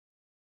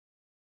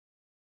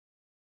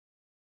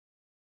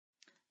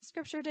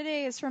Scripture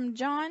today is from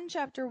John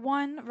chapter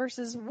 1,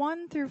 verses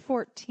 1 through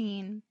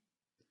 14.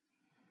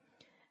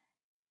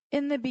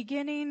 In the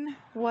beginning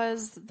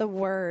was the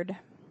Word,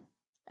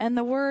 and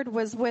the Word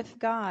was with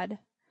God,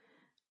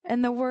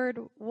 and the Word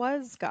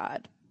was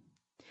God.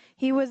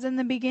 He was in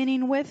the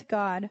beginning with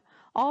God.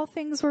 All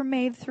things were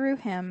made through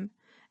him,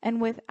 and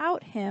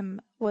without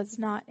him was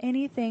not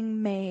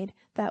anything made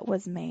that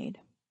was made.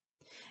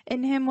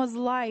 In him was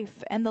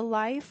life, and the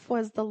life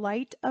was the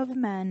light of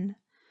men.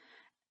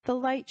 The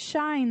light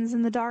shines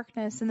in the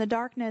darkness, and the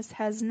darkness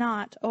has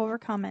not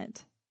overcome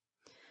it.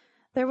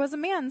 There was a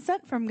man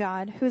sent from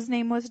God, whose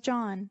name was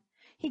John.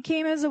 He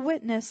came as a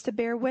witness to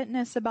bear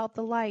witness about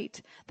the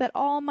light, that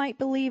all might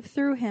believe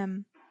through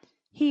him.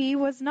 He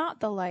was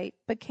not the light,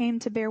 but came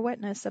to bear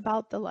witness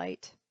about the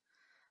light.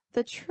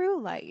 The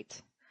true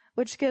light,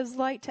 which gives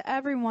light to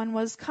everyone,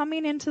 was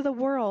coming into the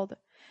world.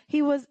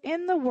 He was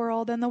in the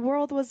world, and the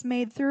world was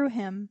made through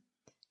him.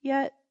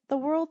 Yet the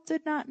world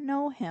did not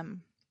know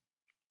him.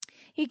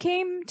 He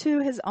came to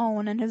his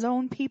own, and his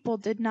own people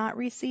did not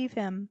receive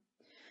him.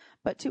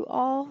 But to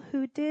all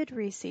who did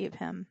receive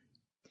him,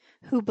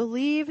 who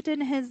believed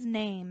in his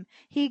name,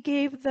 he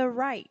gave the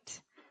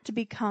right to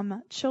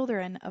become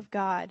children of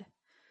God,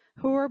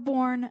 who were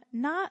born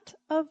not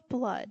of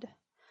blood,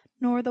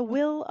 nor the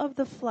will of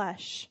the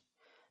flesh,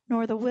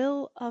 nor the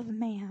will of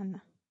man,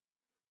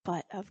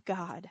 but of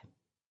God.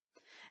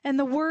 And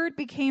the Word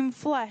became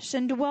flesh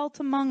and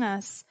dwelt among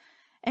us,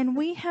 and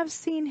we have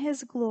seen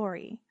his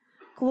glory,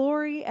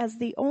 glory as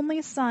the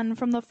only Son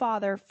from the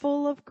Father,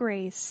 full of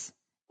grace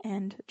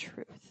and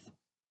truth.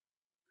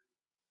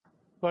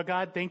 Lord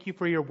God, thank you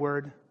for your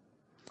word.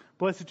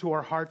 Bless it to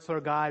our hearts,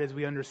 Lord God, as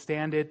we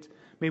understand it.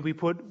 May we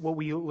put what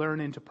we learn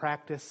into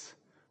practice.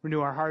 Renew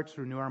our hearts,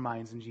 renew our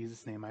minds. In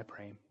Jesus' name I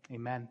pray.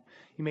 Amen.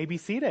 You may be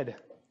seated.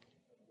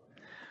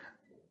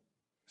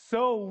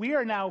 So we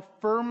are now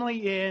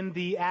firmly in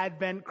the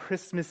Advent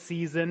Christmas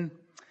season.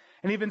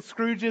 And even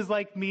Scrooges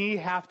like me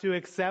have to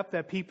accept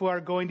that people are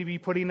going to be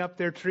putting up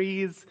their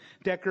trees,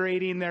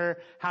 decorating their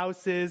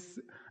houses,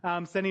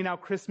 sending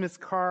out Christmas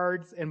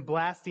cards, and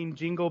blasting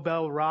Jingle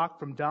Bell Rock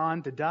from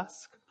dawn to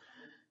dusk.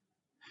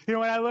 You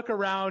know, when I look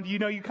around, you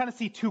kind of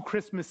see two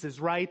Christmases,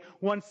 right?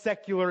 One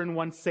secular and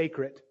one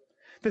sacred.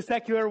 The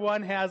secular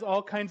one has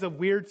all kinds of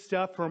weird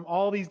stuff from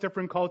all these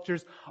different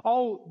cultures,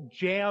 all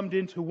jammed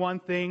into one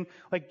thing.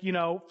 Like,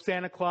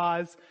 Santa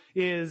Claus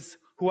is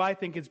who I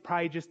think is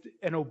probably just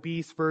an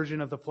obese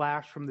version of the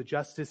Flash from the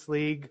Justice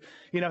League.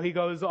 He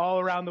goes all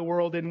around the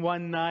world in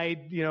one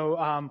night,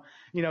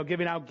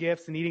 giving out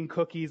gifts and eating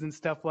cookies and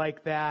stuff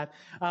like that.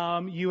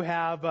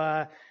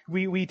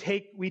 We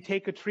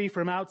take a tree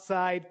from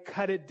outside,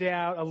 cut it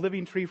down, a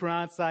living tree from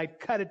outside,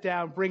 cut it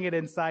down, bring it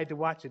inside to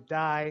watch it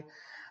die.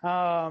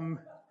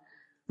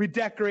 We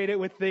decorate it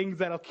with things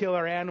that'll kill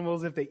our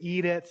animals if they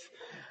eat it.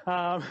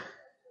 And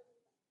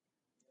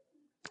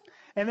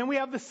then we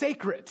have the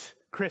sacred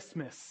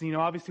Christmas.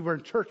 Obviously we're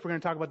in church. We're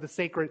going to talk about the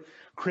sacred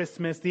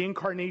Christmas, the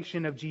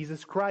incarnation of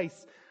Jesus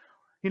Christ.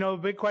 The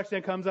big question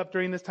that comes up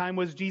during this time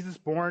was Jesus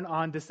born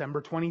on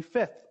December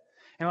 25th?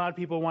 And a lot of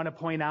people want to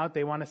point out,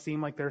 they want to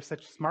seem like they're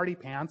such smarty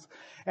pants.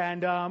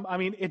 And,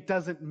 it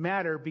doesn't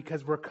matter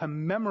because we're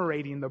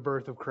commemorating the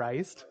birth of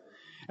Christ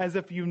as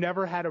if you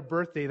never had a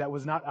birthday that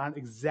was not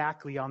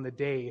exactly on the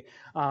day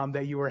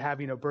that you were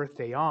having a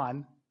birthday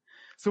on.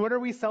 So what are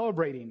we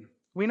celebrating?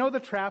 We know the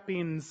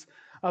trappings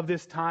of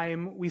this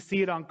time. We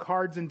see it on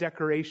cards and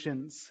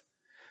decorations.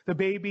 The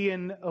baby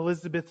in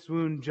Elizabeth's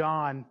womb,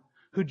 John,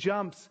 who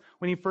jumps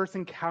when he first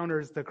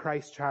encounters the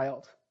Christ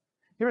child.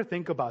 You ever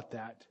think about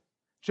that?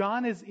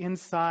 John is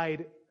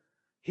inside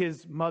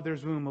his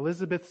mother's womb,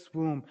 Elizabeth's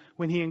womb,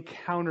 when he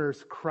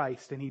encounters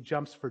Christ and he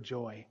jumps for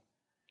joy.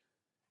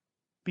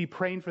 Be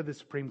praying for the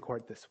Supreme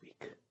Court this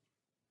week.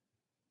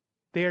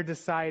 They are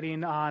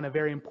deciding on a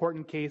very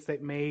important case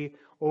that may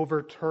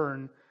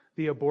overturn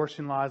the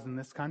abortion laws in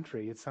this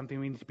country. It's something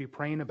we need to be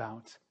praying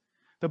about.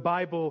 The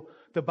Bible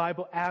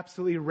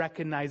absolutely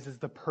recognizes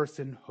the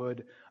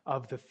personhood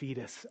of the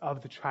fetus,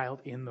 of the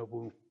child in the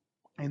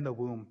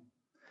womb.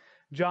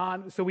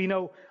 John, so we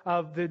know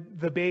of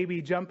the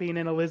baby jumping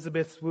in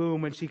Elizabeth's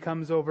womb when she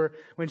comes over,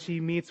 when she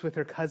meets with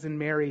her cousin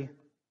Mary.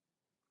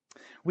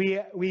 We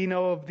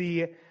know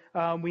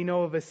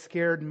of a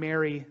scared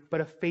Mary, but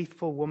a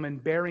faithful woman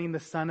bearing the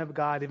Son of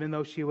God, even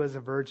though she was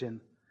a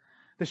virgin.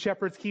 The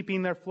shepherds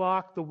keeping their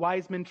flock, the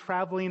wise men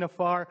traveling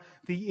afar,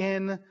 the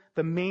inn,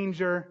 the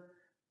manger.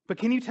 But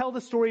can you tell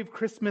the story of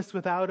Christmas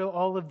without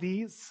all of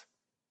these?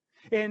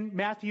 In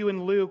Matthew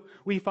and Luke,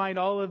 we find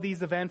all of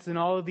these events and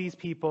all of these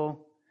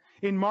people.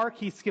 In Mark,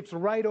 he skips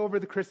right over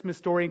the Christmas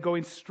story and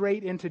going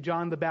straight into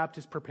John the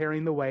Baptist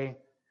preparing the way.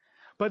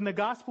 But in the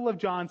Gospel of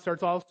John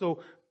starts also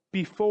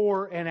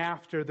before and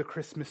after the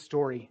Christmas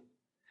story.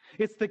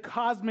 It's the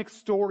cosmic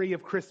story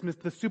of Christmas,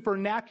 the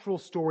supernatural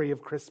story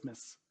of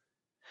Christmas.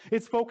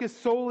 It's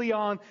focused solely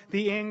on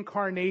the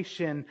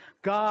incarnation,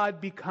 God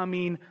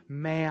becoming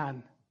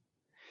man.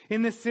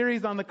 In this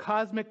series on the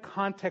cosmic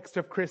context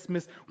of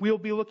Christmas, we'll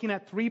be looking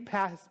at three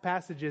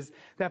passages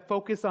that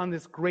focus on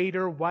this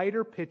greater,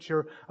 wider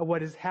picture of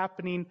what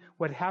happened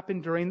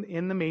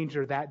in the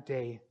manger that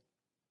day.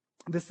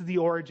 This is the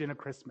origin of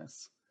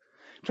Christmas.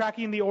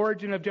 Tracking the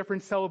origin of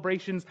different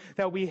celebrations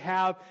that we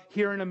have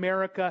here in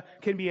America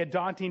can be a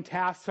daunting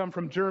task, some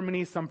from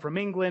Germany, some from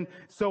England,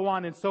 so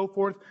on and so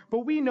forth. But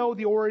we know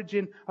the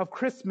origin of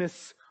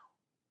Christmas,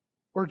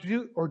 or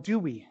do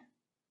we?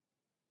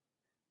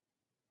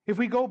 If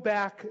we go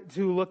back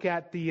to look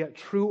at the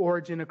true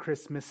origin of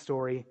Christmas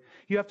story,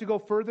 you have to go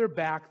further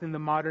back than the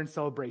modern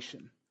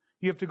celebration.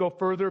 You have to go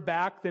further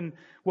back than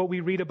what we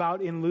read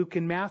about in Luke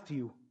and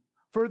Matthew.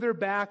 Further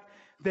back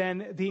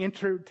than the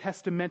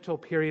intertestamental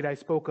period I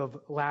spoke of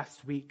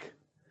last week.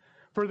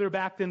 Further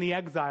back than the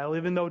exile,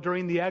 even though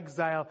during the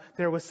exile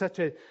there was such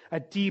a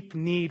deep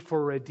need for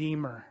a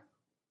Redeemer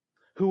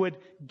who would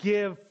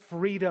give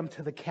freedom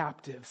to the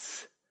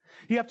captives.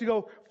 You have to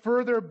go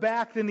further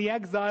back than the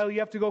exile. You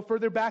have to go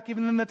further back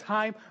even than the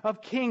time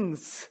of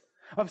kings,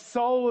 of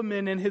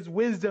Solomon and his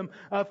wisdom,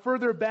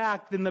 further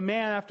back than the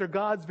man after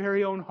God's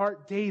very own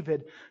heart,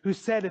 David, who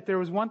said if there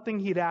was one thing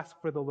he'd ask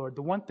for the Lord,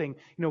 the one thing,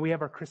 we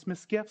have our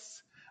Christmas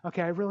gifts.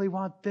 Okay, I really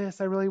want this,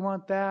 I really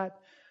want that.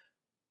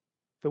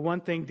 The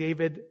one thing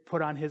David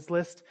put on his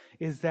list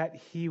is that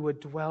he would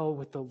dwell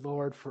with the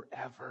Lord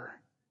forever,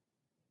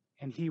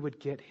 and he would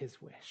get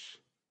his wish.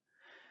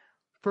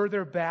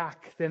 Further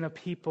back than a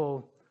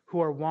people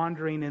who are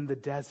wandering in the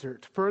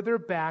desert. Further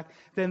back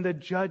than the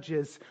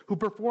judges who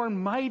performed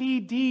mighty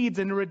deeds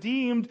and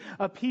redeemed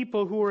a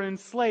people who were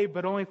enslaved,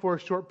 but only for a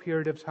short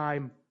period of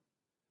time.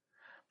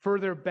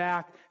 Further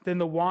back than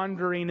the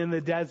wandering in the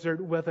desert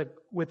with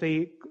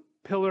a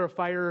pillar of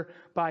fire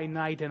by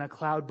night and a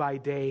cloud by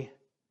day.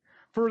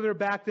 Further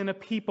back than a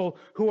people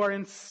who are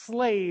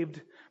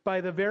enslaved by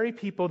the very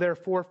people their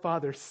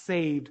forefathers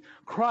saved,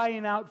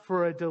 crying out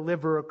for a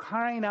deliverer,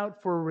 crying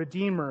out for a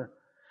redeemer.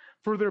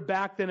 Further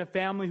back than a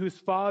family whose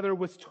father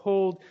was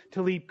told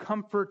to lead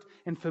comfort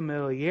and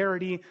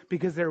familiarity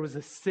because there was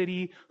a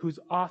city whose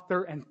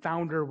author and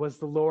founder was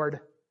the Lord.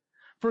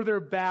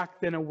 Further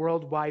back than a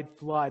worldwide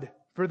flood.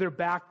 Further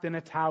back than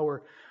a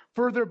tower.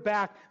 Further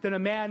back than a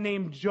man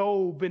named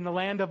Job in the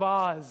land of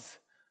Oz,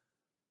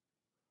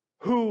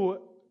 who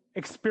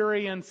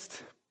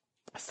experienced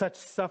such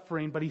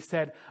suffering, but he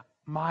said,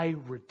 my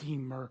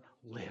Redeemer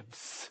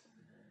lives.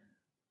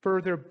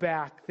 Further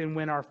back than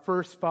when our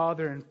first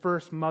father and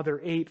first mother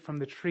ate from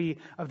the tree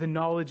of the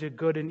knowledge of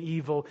good and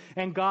evil,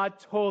 and God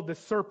told the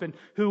serpent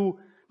who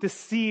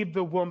deceived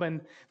the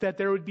woman that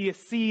there would be a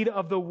seed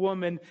of the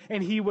woman,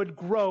 and he would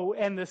grow,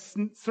 and the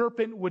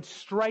serpent would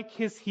strike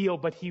his heel,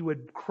 but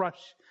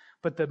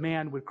the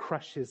man would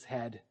crush his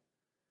head.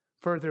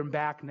 Further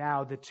back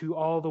now,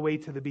 all the way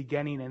to the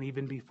beginning and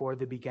even before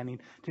the beginning,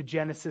 to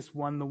Genesis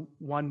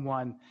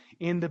 1:1.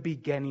 In the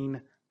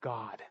beginning,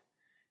 God.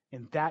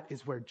 And that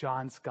is where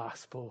John's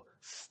gospel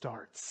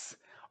starts.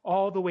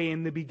 All the way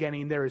in the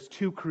beginning, there is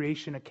two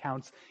creation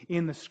accounts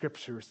in the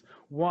scriptures.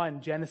 One,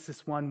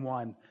 Genesis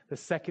 1:1. The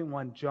second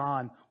one,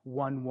 John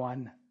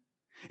 1:1.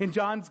 In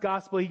John's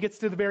gospel, he gets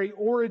to the very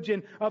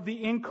origin of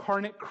the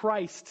incarnate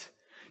Christ.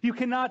 You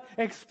cannot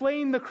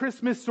explain the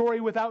Christmas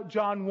story without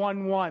John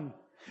 1:1.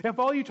 If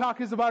all you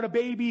talk is about a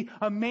baby,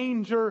 a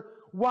manger,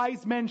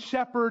 wise men,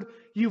 shepherd,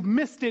 you've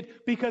missed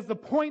it, because the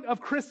point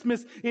of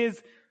Christmas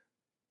is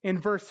in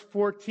verse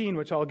 14,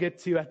 which I'll get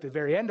to at the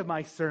very end of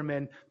my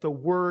sermon. The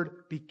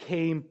Word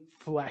became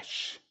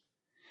flesh.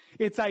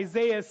 It's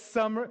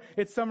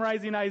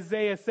summarizing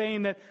Isaiah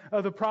saying that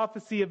the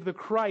prophecy of the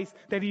Christ,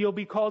 that he'll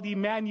be called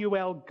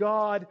Emmanuel,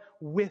 God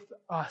with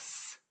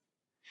us.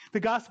 The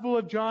Gospel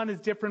of John is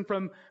different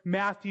from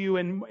Matthew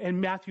and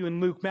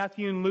Luke.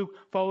 Matthew and Luke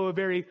follow a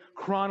very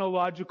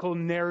chronological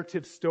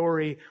narrative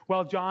story,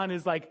 while John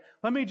is like,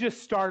 let me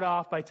just start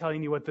off by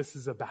telling you what this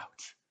is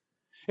about.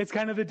 It's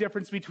kind of the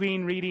difference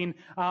between reading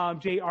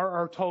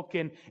J.R.R.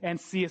 Tolkien and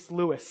C.S.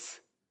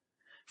 Lewis.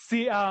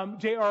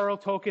 J.R.R.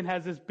 Tolkien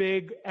has this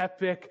big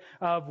epic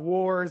of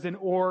wars and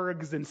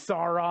orgs and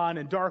Sauron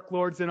and Dark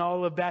Lords and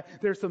all of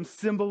that. There's some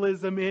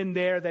symbolism in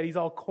there that he's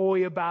all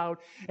coy about.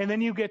 And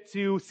then you get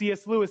to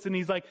C.S. Lewis and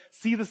he's like,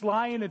 see this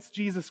lion? It's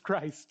Jesus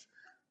Christ.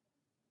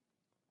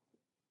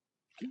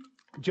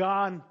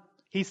 John,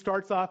 he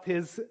starts off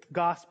his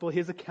gospel,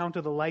 his account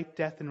of the life,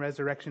 death, and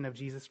resurrection of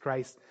Jesus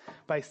Christ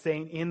by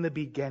saying, in the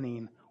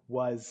beginning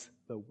was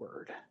the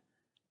Word.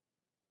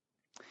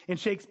 In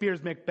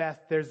Shakespeare's Macbeth,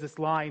 there's this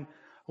line,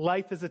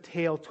 life is a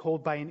tale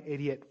told by an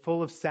idiot,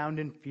 full of sound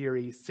and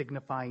fury,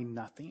 signifying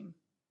nothing.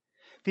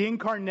 The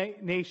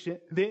incarnation,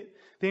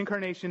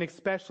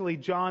 especially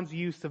John's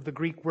use of the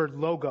Greek word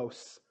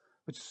logos,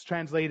 which is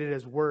translated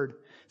as word,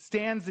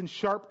 stands in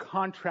sharp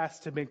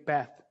contrast to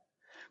Macbeth.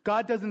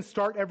 God doesn't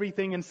start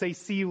everything and say,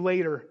 see you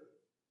later.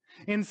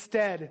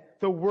 Instead,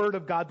 the Word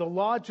of God, the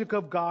logic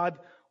of God,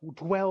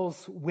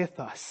 dwells with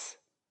us.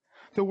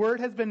 The Word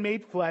has been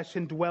made flesh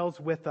and dwells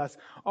with us.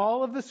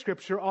 All of the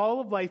Scripture,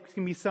 all of life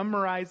can be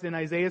summarized in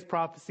Isaiah's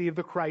prophecy of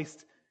the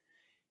Christ.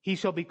 He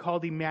shall be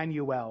called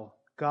Emmanuel,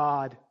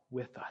 God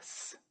with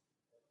us.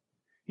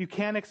 You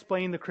can't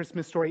explain the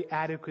Christmas story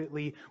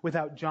adequately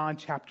without John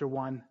chapter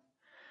 1.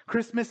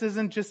 Christmas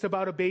isn't just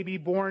about a baby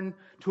born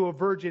to a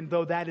virgin,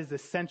 though that is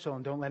essential,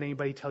 and don't let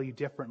anybody tell you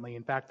differently.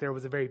 In fact, there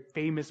was a very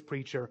famous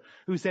preacher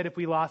who said if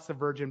we lost a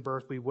virgin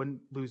birth, we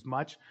wouldn't lose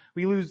much.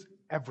 We lose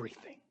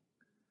everything.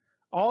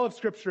 All of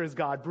Scripture is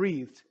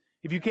God-breathed.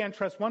 If you can't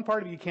trust one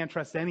part of it, you can't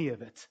trust any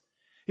of it.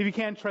 If you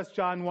can't trust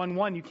John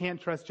 1:1, you can't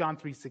trust John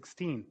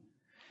 3:16.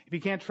 If you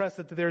can't trust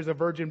that there's a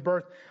virgin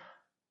birth,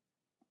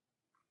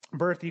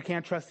 you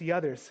can't trust the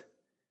others.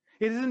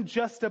 It isn't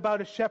just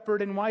about a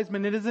shepherd and wise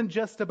men. It isn't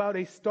just about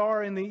a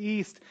star in the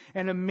east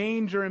and a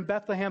manger in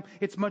Bethlehem.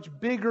 It's much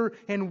bigger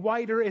and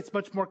wider. It's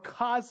much more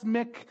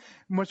cosmic,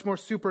 much more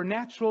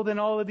supernatural than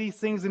all of these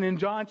things. And in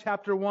John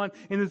chapter 1,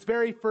 in this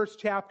very first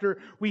chapter,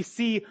 we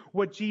see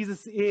what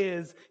Jesus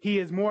is.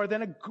 He's more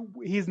than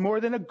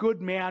a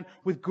good man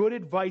with good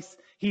advice.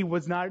 He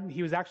was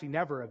actually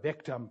never a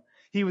victim.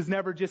 He was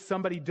never just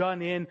somebody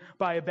done in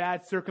by a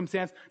bad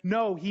circumstance.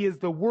 No, he is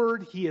the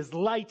Word, he is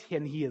light,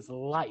 and he is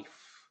life.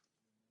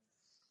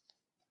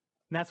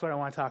 And that's what I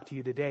want to talk to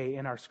you today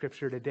in our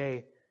scripture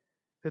today.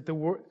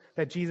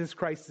 That Jesus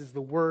Christ is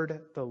the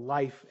Word, the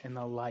life, and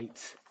the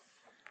light.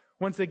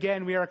 Once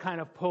again, we are kind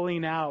of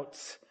pulling out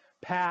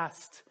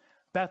past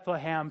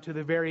Bethlehem to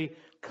the very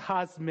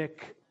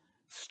cosmic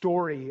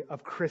story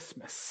of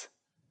Christmas.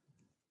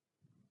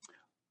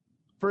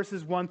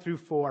 Verses 1 through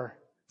 4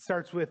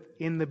 starts with,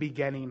 in the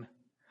beginning.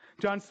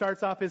 John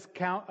starts off his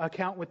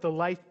account with the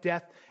life,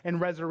 death,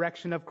 and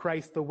resurrection of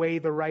Christ, the way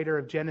the writer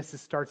of Genesis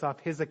starts off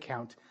his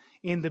account,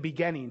 in the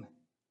beginning.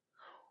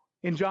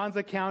 In John's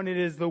account, it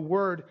is the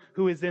Word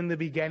who is in the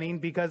beginning,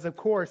 because, of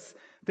course,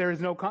 there is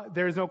no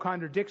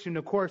contradiction,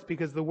 of course,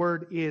 because the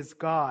Word is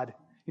God.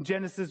 In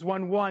Genesis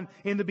 1:1,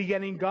 in the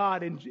beginning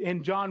God.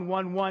 In John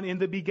 1:1, in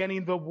the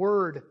beginning the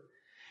Word.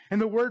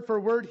 And the word for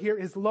word here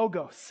is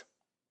logos.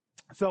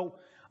 So,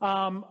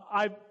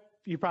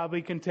 you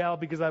probably can tell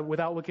because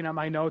without looking at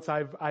my notes,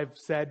 I've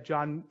said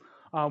John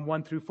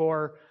 1 through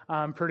 4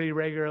 pretty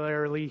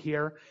regularly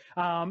here.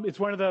 It's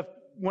one of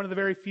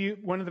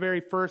the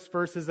very first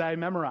verses I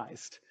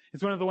memorized.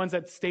 It's one of the ones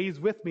that stays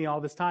with me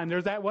all this time.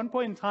 There's that one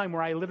point in time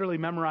where I literally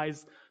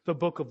memorized the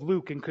book of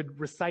Luke and could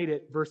recite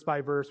it verse by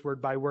verse,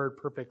 word by word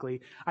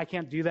perfectly. I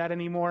can't do that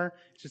anymore.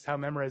 It's just how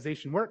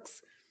memorization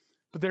works.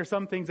 But there are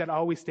some things that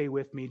always stay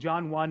with me.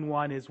 John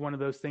 1:1 is one of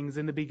those things.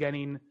 In the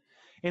beginning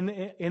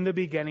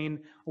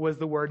was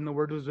the Word, and the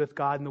Word was with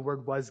God, and the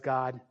Word was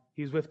God.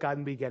 He was with God in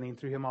the beginning.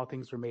 Through him all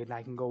things were made, and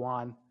I can go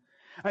on.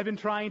 I've been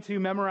trying to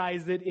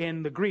memorize it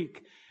in the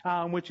Greek,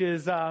 which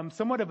is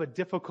somewhat of a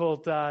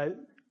difficult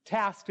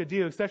task to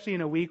do, especially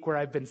in a week where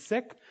I've been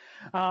sick.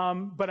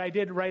 But I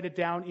did write it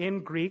down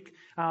in Greek.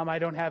 I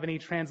don't have any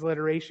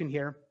transliteration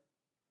here.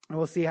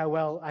 We'll see how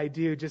well I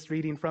do just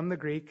reading from the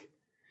Greek.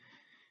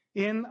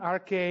 In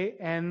arche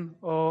en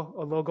o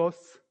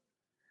logos.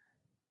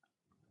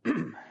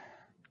 Trying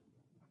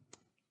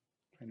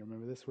to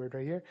remember this word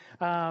right here.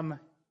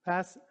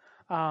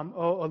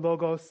 O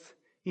logos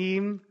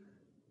in.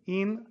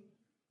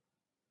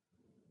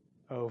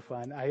 Oh,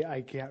 fun.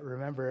 I can't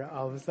remember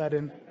all of a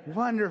sudden.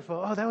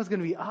 Wonderful. Oh, that was going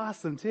to be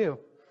awesome too.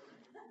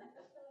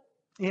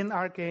 In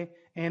arche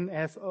en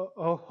es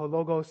o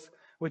logos,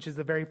 which is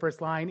the very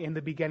first line. In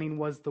the beginning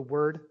was the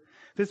Word.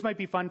 This might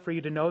be fun for you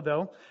to know,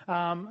 though.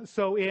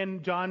 So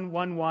in John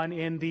 1:1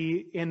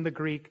 in the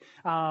Greek,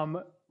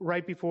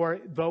 right before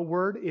the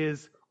word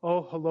is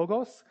o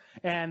logos,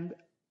 and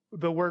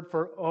the word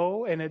for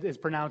o, and it is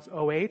pronounced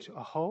O-H,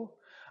 aho.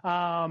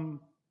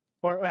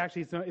 Or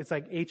actually, it's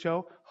like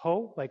H-O,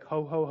 ho, like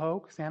ho, ho,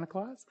 ho, Santa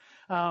Claus.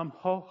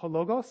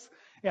 Logos.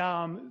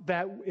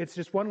 That it's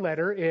just one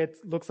letter.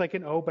 It looks like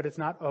an O, but it's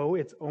not O,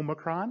 it's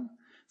Omicron.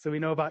 So we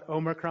know about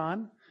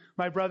Omicron.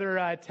 My brother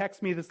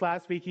texted me this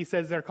last week. He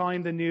says they're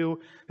calling the new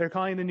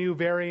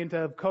variant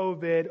of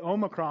COVID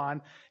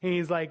Omicron. And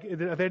he's like,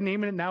 are they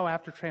naming it now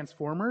after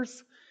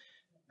Transformers?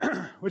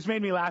 Which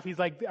made me laugh. He's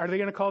like, are they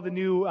going to call the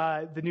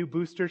new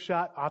booster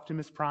shot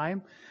Optimus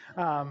Prime?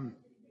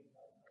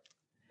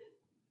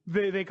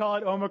 They call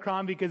it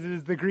Omicron because it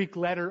is the Greek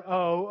letter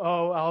O.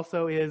 O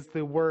also is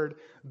the word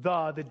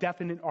the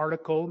definite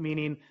article,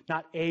 meaning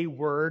not a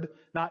word,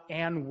 not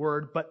an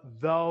word, but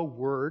the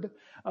word.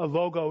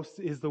 Logos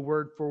is the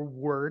word for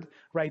word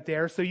right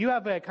there. So you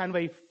have a kind of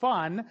a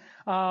fun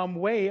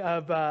way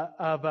of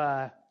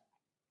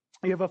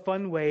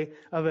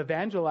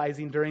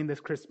evangelizing during this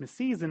Christmas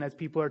season as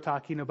people are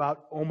talking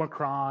about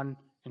Omicron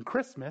and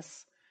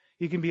Christmas.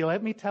 You can be,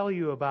 let me tell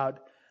you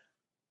about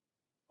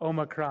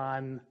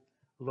Omicron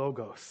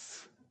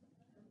Logos.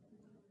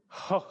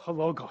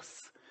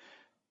 Logos.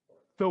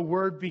 The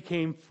Word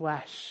became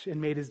flesh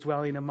and made his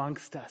dwelling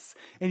amongst us.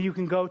 And you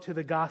can go to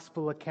the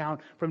gospel account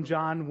from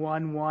John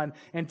 1:1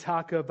 and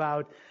talk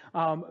about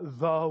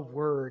the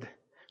Word.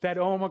 That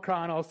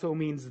Omicron also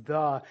means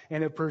the,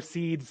 and it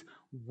precedes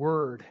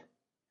Word.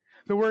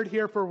 The word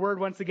here for word,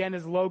 once again,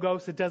 is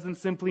logos. It doesn't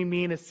simply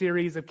mean a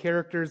series of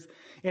characters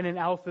in an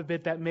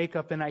alphabet that make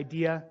up an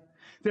idea.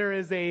 There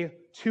is a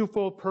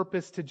twofold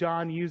purpose to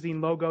John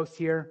using logos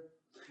here.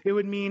 It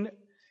would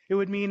It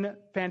would mean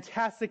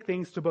fantastic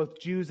things to both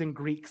Jews and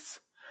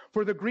Greeks.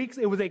 For the Greeks,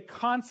 it was a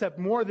concept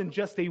more than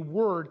just a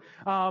word.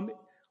 From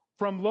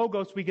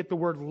logos, we get the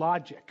word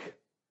logic.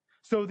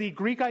 So the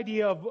Greek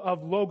idea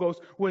of logos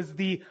was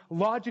the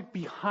logic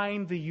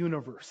behind the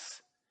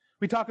universe.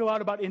 We talk a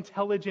lot about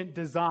intelligent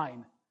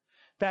design,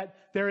 that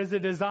there is a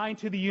design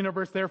to the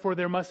universe, therefore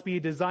there must be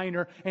a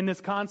designer. And this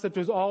concept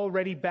was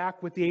already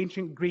back with the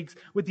ancient Greeks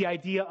with the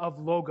idea of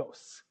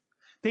logos.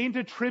 They didn't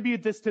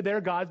attribute this to their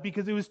gods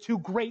because it was too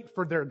great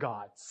for their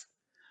gods.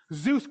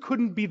 Zeus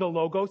couldn't be the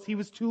logos, he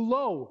was too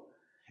low.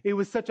 It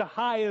was such a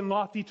high and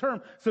lofty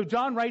term. So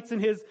John writes in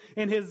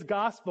his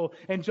gospel,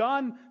 and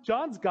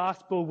John's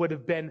gospel would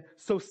have been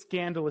so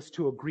scandalous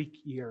to a Greek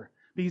ear,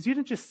 because you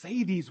didn't just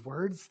say these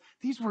words.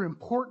 These were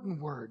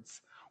important words.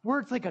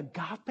 Words like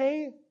agape,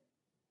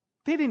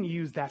 they didn't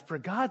use that for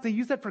gods. They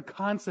used that for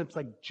concepts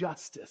like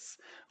justice.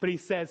 But he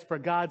says, for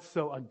God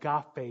so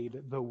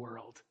agaped the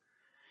world.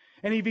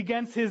 And he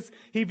begins his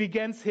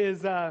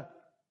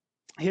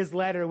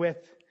letter with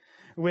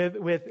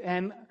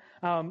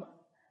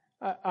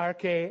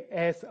arche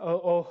es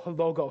o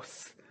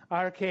logos.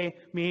 Arche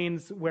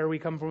means where we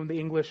come from, the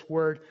English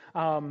word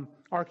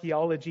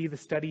archaeology, the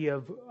study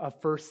of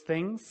first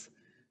things.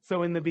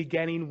 So in the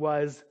beginning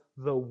was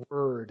the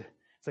Word.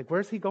 It's like,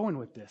 where's he going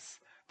with this?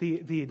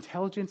 The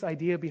intelligence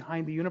idea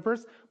behind the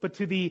universe. But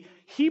to the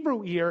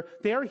Hebrew ear,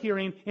 they're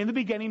hearing in the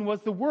beginning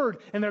was the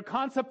Word. And their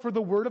concept for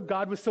the Word of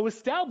God was so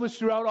established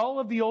throughout all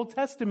of the Old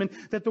Testament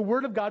that the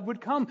Word of God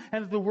would come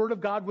and that the Word of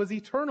God was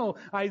eternal.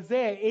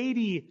 Isaiah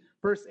 80,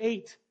 verse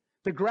 8.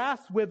 The grass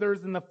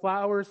withers and the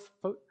flowers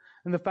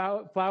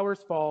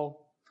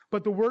fall,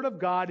 but the Word of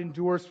God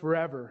endures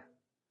forever.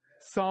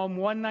 Psalm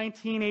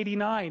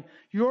 119:89.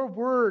 Your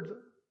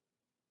word,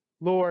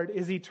 Lord,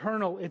 is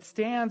eternal. It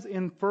stands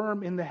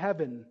firm in the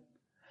heaven.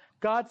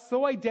 God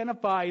so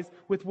identifies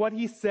with what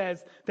he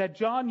says that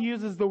John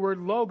uses the word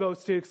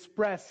logos to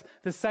express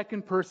the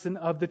second person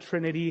of the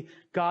Trinity,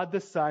 God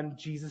the Son,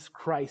 Jesus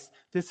Christ.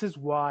 This is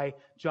why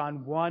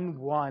John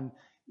 1:1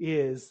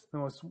 is the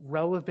most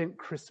relevant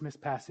Christmas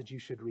passage you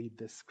should read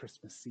this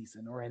Christmas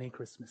season or any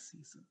Christmas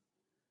season.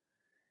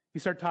 You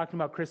start talking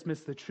about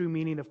Christmas, the true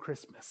meaning of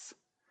Christmas.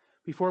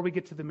 Before we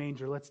get to the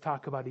manger, let's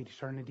talk about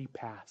eternity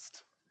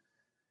past.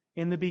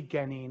 In the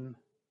beginning,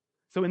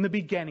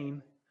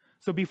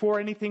 so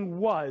before anything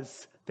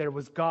was, there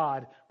was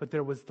God, but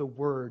there was the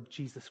Word,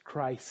 Jesus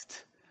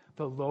Christ,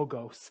 the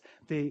Logos,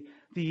 the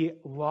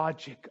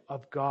logic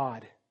of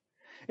God.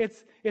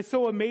 It's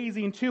so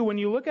amazing too when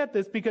you look at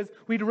this, because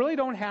we really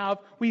don't have,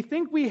 we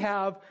think we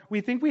have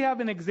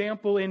an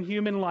example in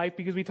human life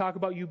because we talk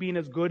about you being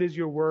as good as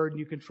your word and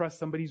you can trust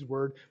somebody's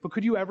word. But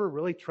could you ever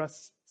really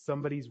trust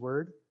somebody's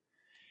word?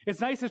 It's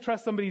nice to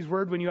trust somebody's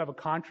word when you have a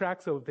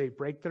contract, so if they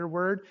break their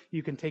word,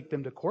 you can take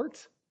them to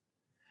court.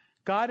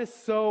 God is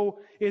so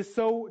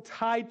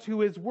tied to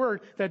his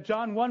word that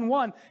John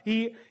 1:1,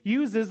 he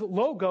uses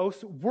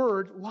logos,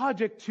 word,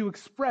 logic to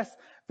express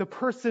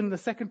the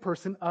second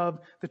person of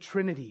the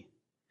Trinity.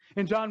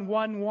 In John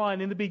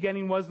 1:1, in the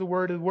beginning was the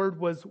Word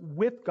was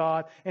with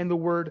God, and the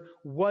Word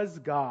was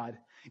God.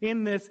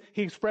 In this,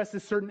 he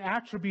expresses certain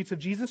attributes of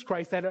Jesus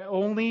Christ that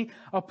only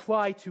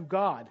apply to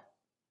God.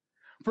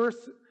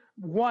 Verse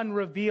 1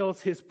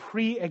 reveals his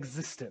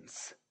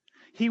pre-existence.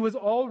 He was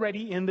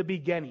already in the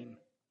beginning.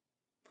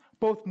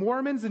 Both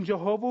Mormons and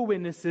Jehovah's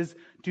Witnesses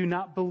do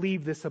not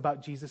believe this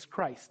about Jesus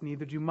Christ.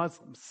 Neither do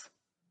Muslims.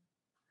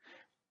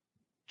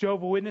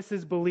 Jehovah's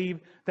Witnesses believe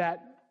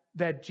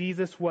that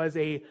Jesus was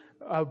a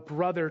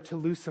brother to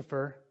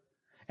Lucifer.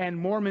 And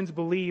Mormons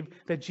believe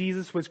that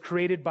Jesus was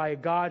created by a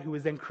God who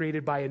was then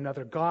created by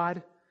another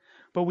God.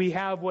 But we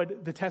have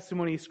what the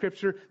testimony of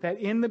Scripture, that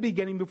in the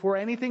beginning, before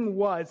anything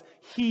was,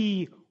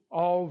 he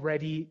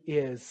already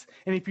is.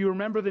 And if you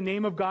remember the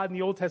name of God in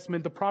the Old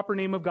Testament, the proper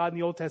name of God in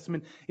the Old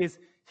Testament is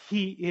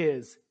He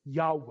is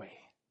Yahweh.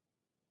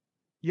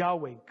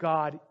 Yahweh,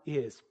 God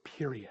is,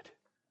 period.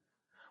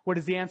 What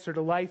is the answer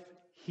to life?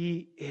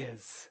 He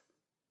is.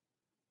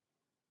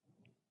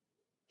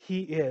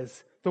 He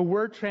is. The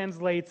word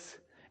translates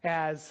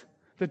as,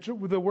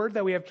 the word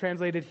that we have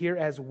translated here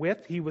as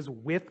with, he was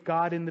with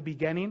God in the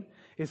beginning,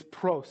 is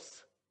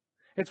pros.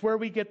 It's where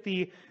we get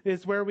the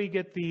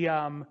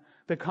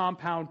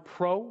compound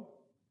pro.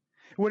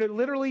 What it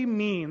literally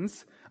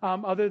means,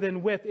 other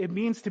than with, it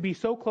means to be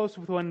so close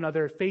with one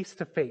another, face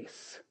to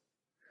face.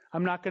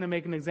 I'm not going to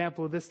make an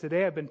example of this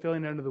today. I've been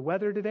feeling under the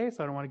weather today,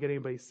 so I don't want to get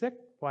anybody sick.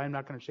 Why I'm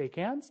not going to shake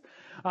hands.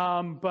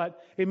 But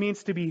it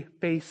means to be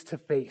face to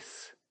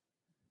face.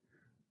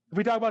 If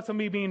we talk about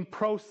somebody being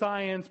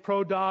pro-science,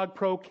 pro-dog,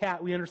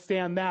 pro-cat, we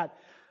understand that.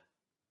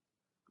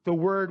 The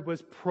Word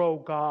was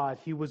pro-God.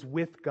 He was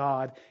with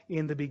God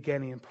in the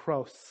beginning,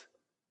 pros.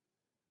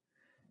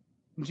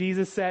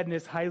 Jesus said in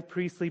his high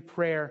priestly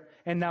prayer,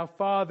 "And now,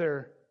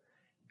 Father,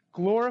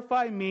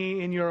 glorify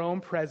me in your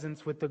own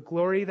presence with the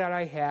glory that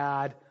I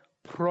had,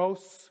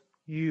 pros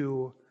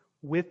you,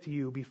 with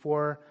you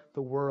before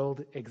the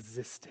world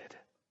existed."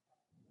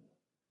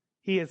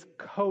 He is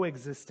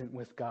coexistent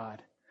with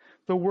God.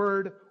 The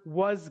Word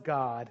was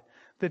God.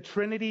 The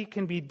Trinity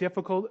can be a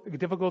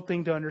difficult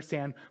thing to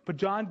understand, but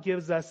John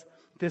gives us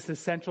this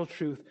essential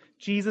truth.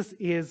 Jesus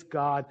is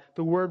God.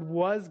 The Word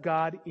was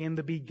God in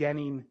the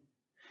beginning.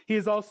 He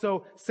is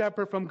also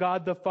separate from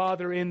God the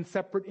Father,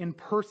 separate in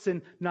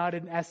person, not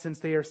in essence.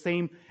 They are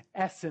same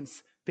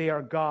essence. They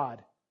are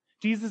God.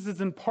 Jesus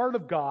isn't part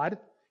of God.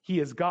 He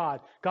is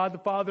God. God the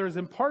Father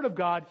isn't part of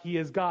God. He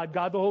is God.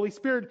 God the Holy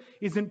Spirit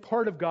isn't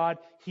part of God.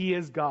 He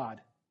is God.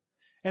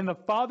 And the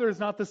Father is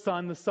not the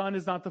Son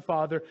is not the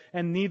Father,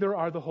 and neither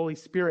are the Holy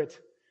Spirit.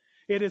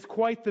 It is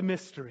quite the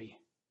mystery.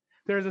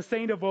 There's a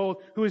saint of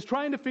old who was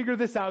trying to figure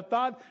this out,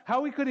 thought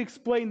how he could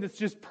explain this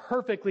just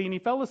perfectly, and he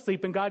fell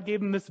asleep, and God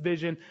gave him this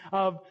vision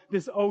of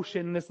this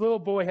ocean. And this little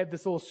boy had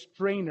this little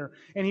strainer,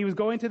 and he was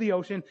going to the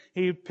ocean.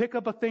 He'd pick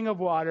up a thing of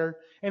water,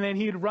 and then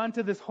he'd run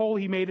to this hole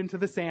he made into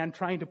the sand,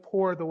 trying to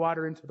pour the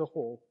water into the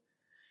hole.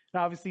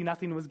 And obviously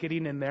nothing was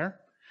getting in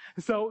there.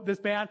 So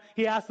this man,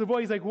 he asked the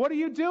boy, he's like, "What are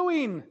you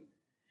doing?"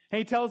 And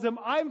he tells him,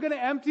 "I'm going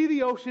to empty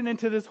the ocean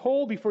into this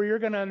hole before you're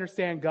going to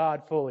understand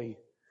God fully."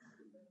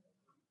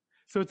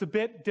 So it's a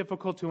bit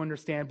difficult to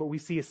understand, but we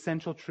see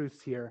essential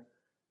truths here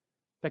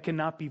that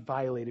cannot be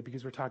violated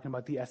because we're talking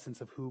about the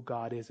essence of who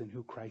God is and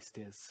who Christ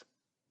is.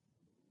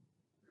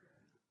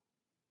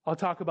 I'll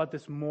talk about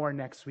this more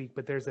next week,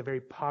 but there's a very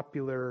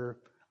popular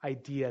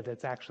idea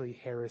that's actually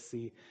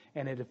heresy,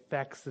 and it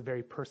affects the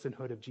very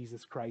personhood of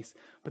Jesus Christ.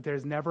 But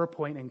there's never a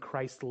point in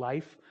Christ's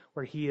life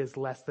where he is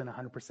less than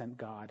 100%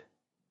 God.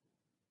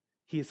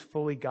 He is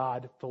fully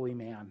God, fully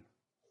man.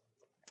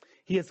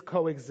 He is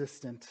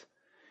coexistent.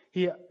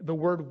 The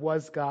Word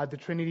was God. The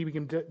Trinity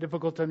became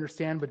difficult to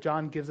understand, but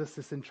John gives us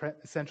this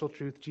essential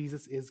truth.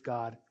 Jesus is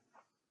God.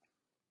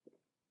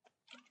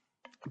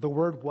 The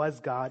Word was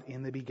God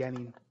in the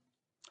beginning.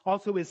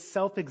 Also is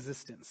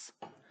self-existence.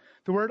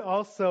 The Word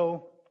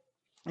also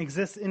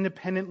exists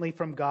independently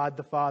from God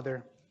the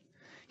Father.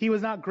 He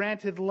was not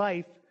granted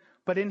life,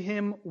 but in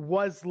him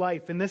was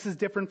life. And this is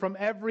different from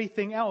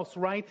everything else,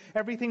 right?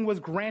 Everything was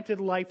granted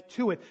life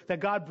to it. That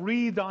God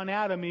breathed on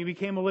Adam and he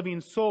became a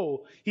living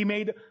soul. He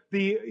made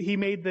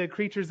the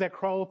creatures that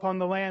crawl upon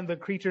the land, the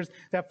creatures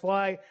that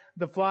fly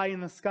in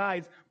the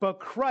skies. But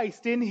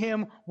Christ in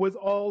him was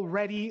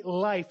already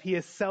life. He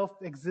is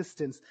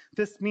self-existence.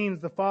 This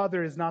means the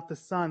Father is not the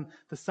Son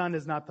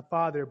is not the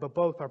Father, but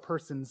both are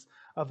persons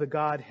of the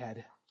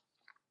Godhead.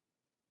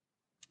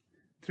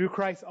 Through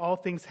Christ, all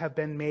things have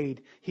been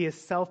made. He is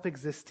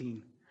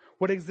self-existing.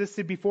 What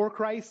existed before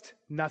Christ?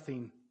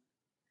 Nothing.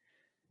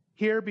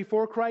 Here,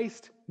 before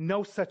Christ,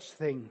 no such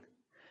thing.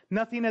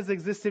 Nothing has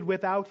existed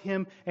without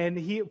him, and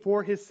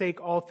for his sake,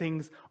 all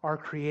things are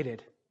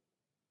created.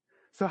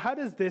 So how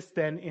does this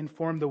then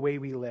inform the way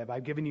we live?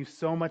 I've given you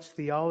so much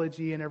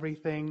theology and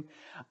everything,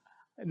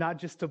 not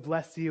just to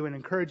bless you and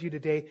encourage you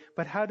today,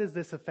 but how does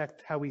this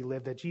affect how we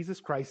live? That Jesus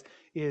Christ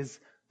is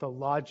the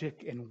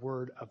logic and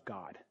word of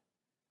God.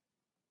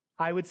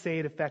 I would say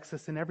it affects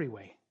us in every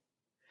way.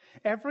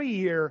 Every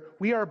year,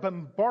 we are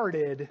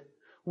bombarded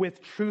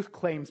with truth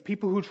claims,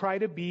 people who try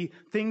to be,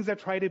 things that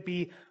try to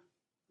be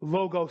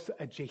logos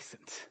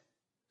adjacent.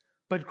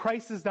 But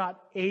Christ is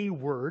not a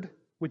word,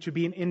 which would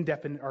be an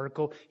indefinite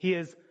article. He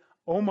is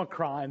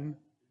Omicron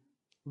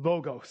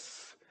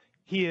logos.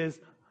 He is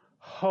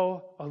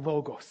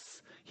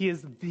ho-logos. He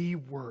is the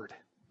word.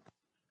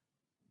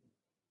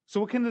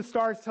 So what can the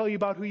stars tell you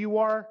about who you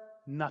are?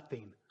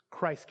 Nothing.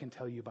 Christ can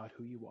tell you about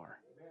who you are.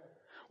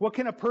 What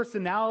can a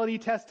personality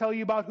test tell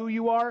you about who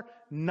you are?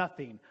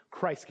 Nothing.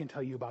 Christ can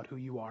tell you about who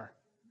you are.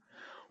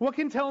 What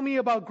can tell me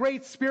about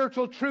great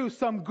spiritual truth?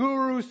 Some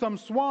guru, some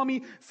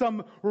swami,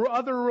 some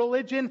other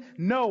religion?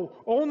 No.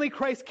 Only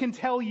Christ can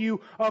tell you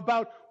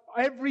about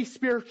every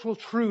spiritual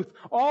truth.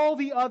 All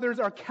the others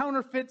are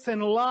counterfeits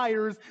and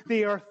liars.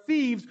 They are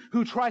thieves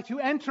who try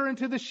to enter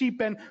into the sheep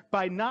pen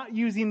by not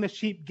using the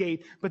sheep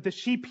gate, but the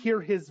sheep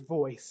hear his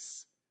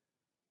voice.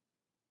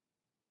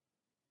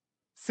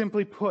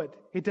 Simply put,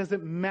 it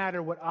doesn't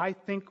matter what I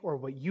think or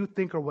what you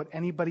think or what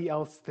anybody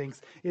else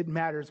thinks. It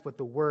matters what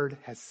the Word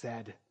has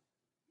said.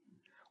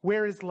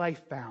 Where is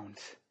life found?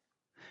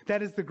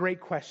 That is the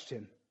great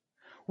question.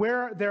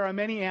 Where there are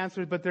many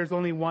answers, but there's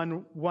only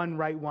one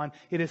right one.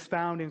 It is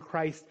found in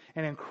Christ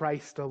and in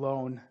Christ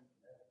alone.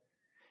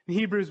 In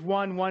Hebrews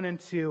 1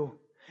 and 2,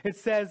 it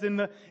says, in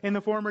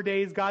the former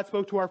days, God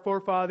spoke to our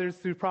forefathers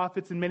through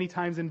prophets and many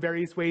times in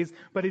various ways,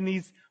 but in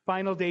these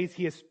final days,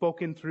 he has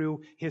spoken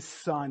through his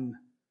Son.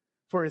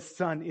 For his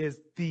Son is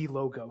the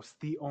Logos,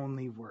 the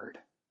only word.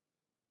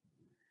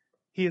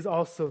 He is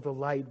also the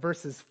light.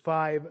 Verses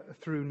 5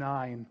 through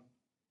 9.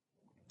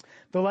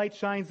 The light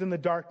shines in the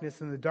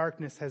darkness, and the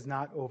darkness has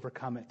not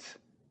overcome it.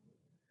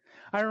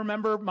 I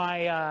remember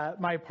my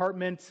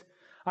apartment.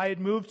 I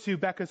had moved to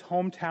Becca's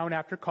hometown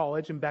after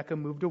college, and Becca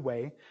moved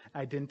away.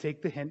 I didn't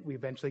take the hint. We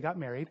eventually got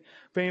married.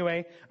 But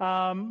anyway,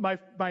 my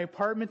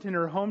apartment in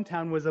her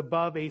hometown was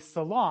above a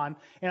salon,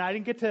 and I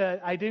didn't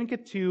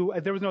get to,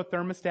 there was no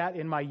thermostat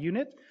in my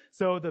unit,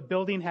 so the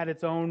building had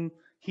its own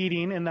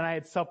heating, and then I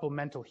had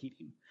supplemental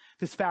heating.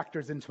 This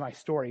factors into my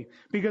story.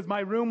 Because my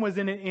room was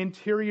in an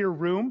interior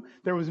room,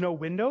 there was no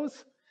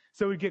windows,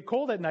 So it would get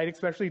cold at night,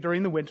 especially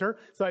during the winter.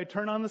 So I'd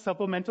turn on the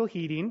supplemental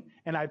heating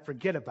and I'd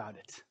forget about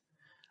it.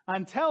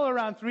 Until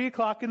around 3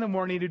 o'clock in the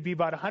morning, it'd be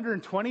about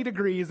 120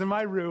 degrees in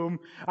my room.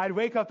 I'd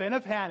wake up in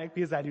a panic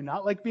because I do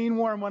not like being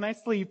warm when I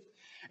sleep.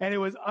 And it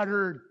was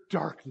utter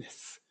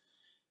darkness.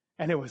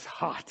 And it was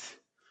hot.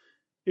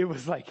 It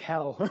was like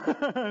hell.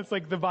 It's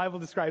like the Bible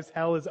describes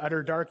hell as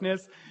utter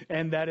darkness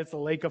and that it's a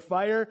lake of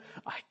fire.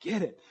 I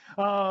get it.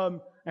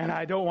 And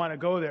I don't want to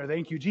go there.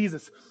 Thank you,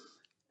 Jesus.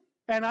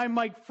 And I'm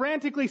like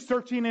frantically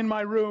searching in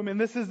my room,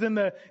 and this is in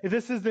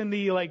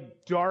the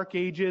like dark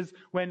ages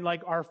when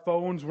like our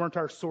phones weren't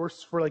our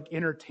source for like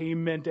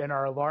entertainment and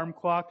our alarm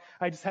clock.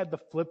 I just had the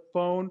flip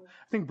phone.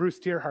 I think Bruce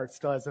Tierhart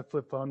still has a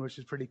flip phone, which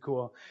is pretty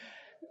cool.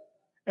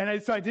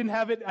 And so I didn't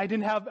have it. I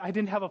didn't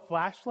have a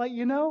flashlight,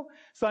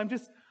 So I'm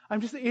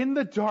just in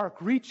the dark,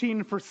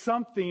 reaching for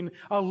something,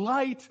 a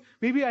light.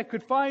 Maybe I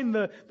could find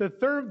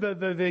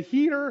the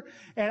heater.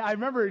 And I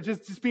remember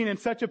just being in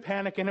such a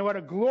panic. And what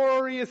a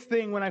glorious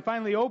thing when I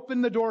finally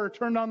opened the door or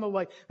turned on the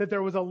light, that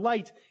there was a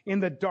light in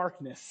the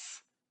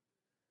darkness.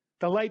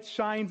 The light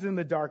shines in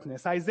the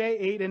darkness. Isaiah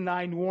 8 and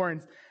 9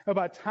 warns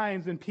about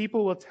times when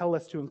people will tell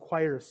us to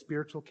inquire of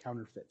spiritual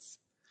counterfeits,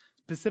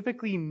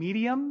 specifically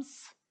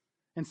mediums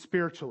and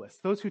spiritualists,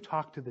 those who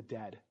talk to the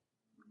dead.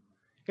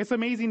 It's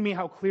amazing to me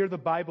how clear the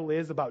Bible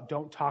is about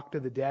don't talk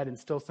to the dead, and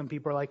still some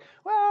people are like,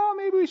 well,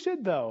 maybe we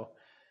should though.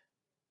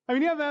 I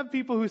mean, you have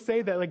people who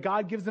say that like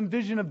God gives them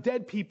vision of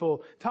dead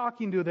people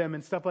talking to them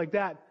and stuff like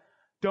that.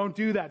 Don't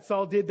do that.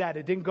 Saul did that.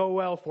 It didn't go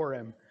well for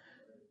him.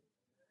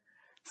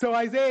 So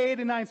Isaiah 8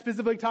 and 9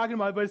 specifically talking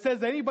about it, but it says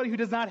that anybody who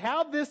does not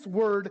have this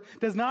word,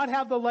 does not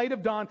have the light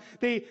of dawn,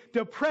 they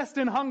depressed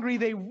and hungry,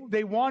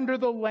 they wander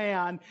the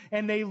land,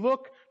 and they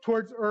look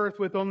towards earth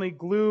with only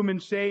gloom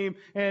and shame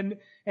and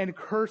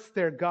curse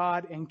their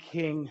God and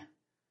King.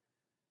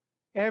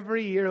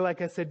 Every year, like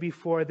I said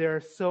before, there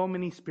are so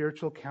many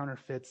spiritual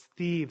counterfeits,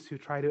 thieves who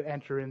try to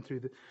enter in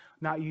through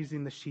not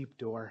using the sheep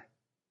door.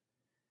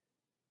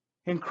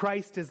 And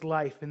Christ is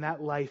life, and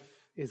that life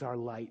is our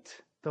light.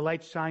 The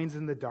light shines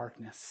in the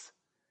darkness.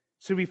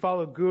 Should we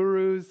follow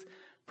gurus,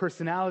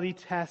 personality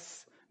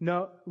tests?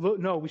 No,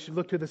 we should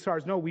look to the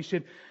stars. No, we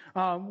should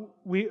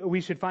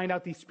find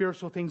out these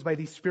spiritual things by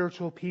these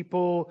spiritual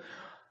people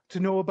to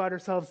know about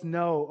ourselves.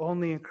 No,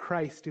 only in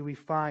Christ do we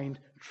find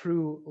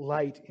true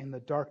light in the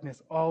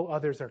darkness. All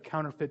others are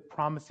counterfeit,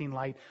 promising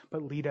light,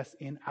 but lead us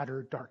in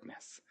utter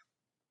darkness.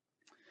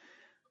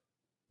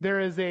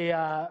 There is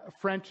a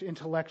French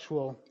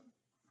intellectual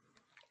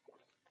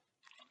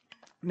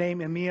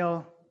named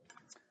Emile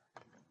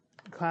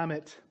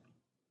Clement.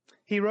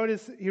 He wrote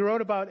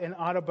about an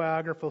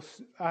autobiography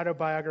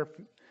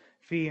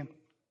in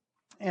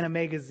a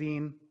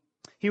magazine.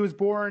 He was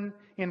born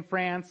in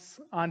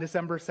France on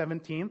December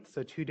 17th,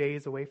 so 2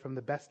 days away from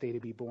the best day to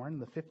be born,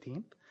 the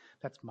 15th.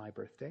 That's my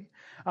birthday.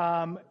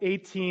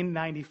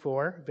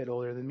 1894, a bit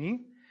older than me.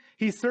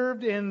 He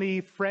served in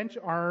the French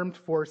armed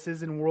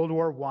forces in World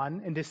War I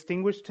and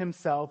distinguished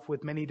himself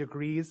with many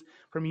degrees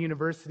from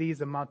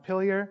universities of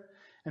Montpellier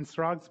and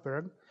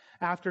Strasbourg.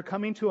 After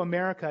coming to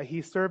America,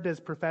 he served as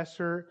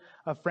professor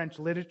of French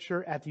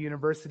literature at the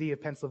University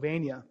of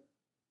Pennsylvania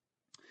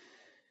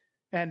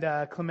and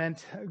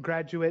Clement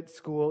Graduate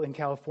School in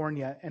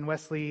California and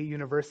Wesley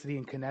University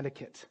in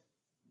Connecticut.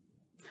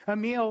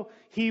 Emile,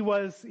 he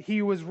was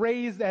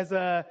raised as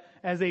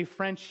a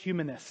French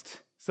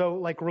humanist, so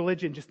like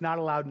religion just not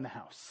allowed in the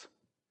house.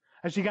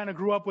 As he kind of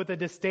grew up with a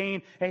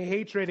disdain, a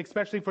hatred,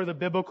 especially for the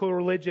biblical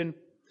religion.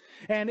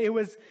 And it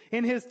was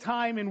in his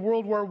time in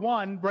World War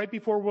I, right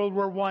before World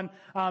War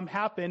I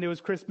happened, it was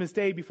Christmas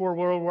Day before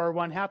World War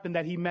I happened,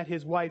 that he met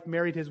his wife,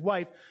 married his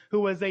wife,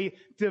 who was a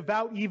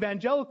devout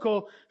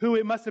evangelical, who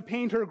it must have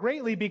pained her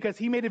greatly because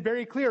he made it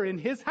very clear in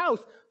his house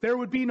there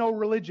would be no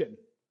religion.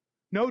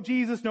 No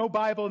Jesus, no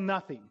Bible,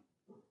 nothing.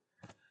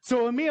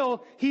 So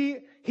Emile, he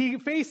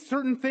faced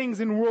certain things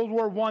in World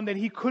War I that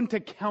he couldn't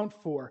account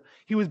for.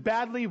 He was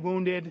badly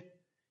wounded.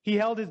 He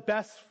held his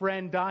best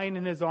friend dying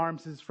in his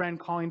arms, his friend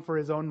calling for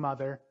his own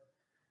mother.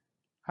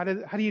 How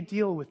do you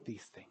deal with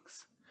these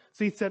things?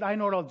 So he said, I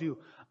know what I'll do.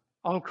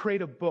 I'll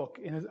create a book,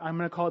 and I'm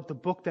going to call it The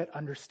Book That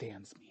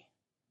Understands Me.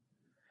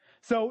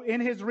 So in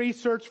his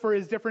research for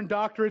his different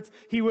doctorates,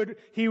 he would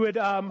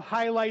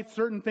highlight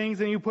certain things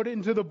and he would put it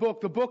into the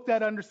book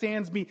that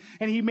understands me.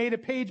 And he made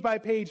it page by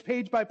page.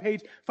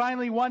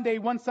 Finally, one day,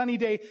 one sunny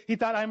day, he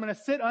thought, I'm going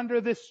to sit under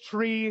this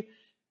tree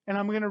and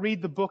I'm going to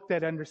read the book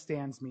that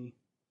understands me.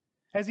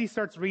 As he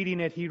starts reading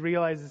it, he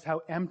realizes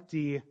how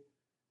empty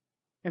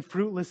and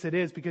fruitless it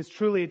is because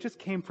truly it just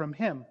came from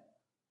him.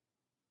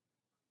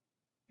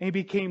 And he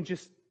became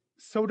just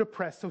so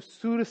depressed, so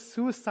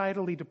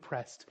suicidally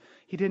depressed,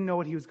 he didn't know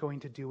what he was going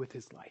to do with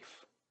his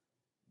life.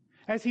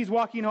 As he's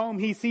walking home,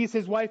 he sees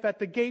his wife at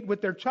the gate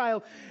with their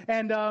child,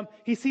 and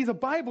he sees a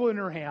Bible in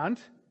her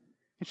hand,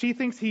 and she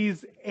thinks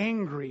he's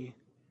angry.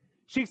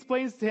 She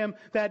explains to him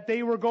that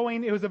it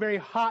was a very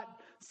hot,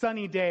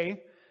 sunny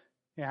day,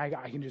 Yeah,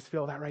 I can just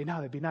feel that right now.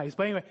 That'd be nice.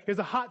 But anyway, it was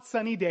a hot,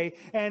 sunny day,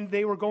 and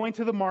they were going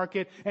to the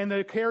market, and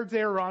the carriage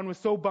they were on was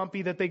so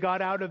bumpy that they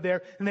got out of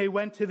there, and they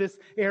went to this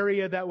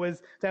area that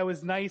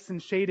was nice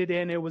and shaded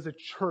in. It was a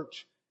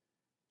church.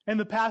 And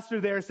the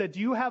pastor there said, "Do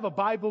you have a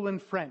Bible in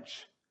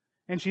French?"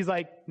 And she's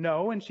like,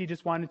 "No," and she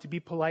just wanted to be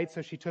polite,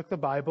 so she took the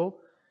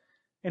Bible,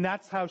 and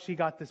that's how she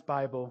got this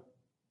Bible.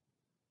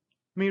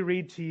 Let me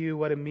read to you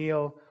what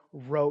Emile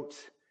wrote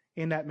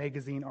in that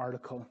magazine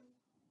article.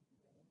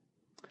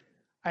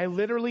 "I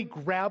literally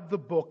grabbed the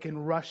book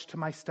and rushed to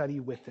my study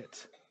with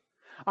it.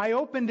 I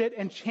opened it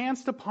and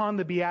chanced upon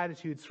the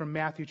Beatitudes from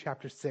Matthew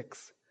chapter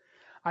 6.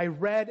 I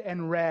read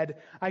and read.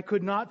 I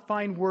could not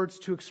find words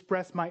to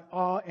express my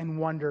awe and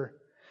wonder.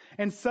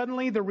 And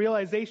suddenly the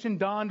realization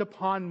dawned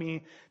upon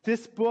me,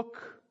 this is the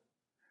book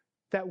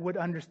that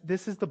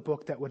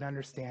would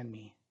understand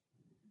me.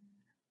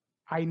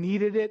 I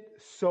needed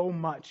it so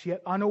much,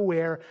 yet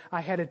unaware I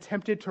had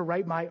attempted to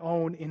write my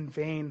own in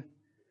vain.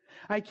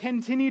 I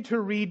continued to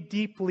read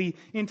deeply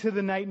into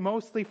the night,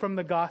 mostly from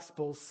the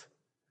Gospels.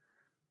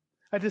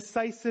 A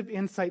decisive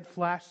insight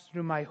flashed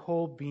through my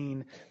whole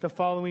being the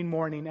following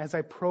morning as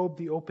I probed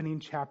the opening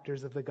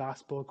chapters of the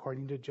Gospel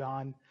according to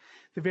John.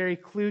 The very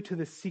clue to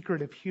the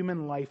secret of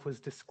human life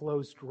was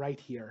disclosed right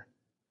here.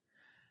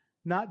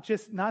 Not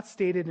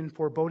stated in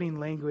foreboding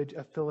language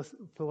of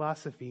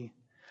philosophy,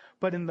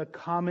 but in the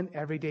common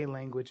everyday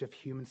language of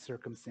human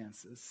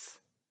circumstances.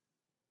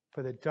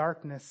 For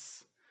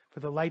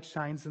the light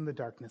shines in the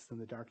darkness, and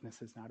the darkness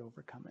has not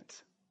overcome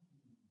it."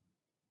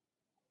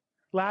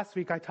 Last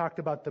week I talked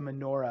about the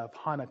menorah of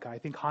Hanukkah. I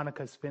think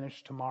Hanukkah is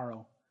finished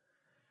tomorrow.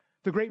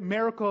 The great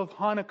miracle of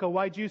Hanukkah,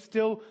 why Jews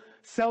still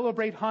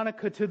celebrate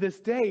Hanukkah to this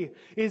day,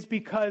 is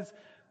because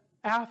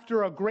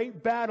after a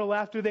great battle,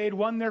 after they had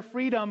won their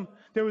freedom,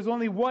 there was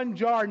only one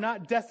jar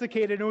not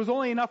desiccated. It was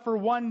only enough for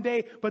one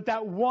day, but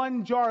that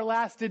one jar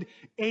lasted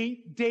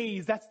 8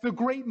 days. That's the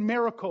great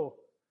miracle.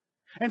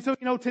 And so,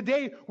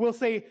 today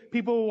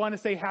people will want to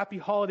say happy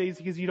holidays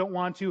because you don't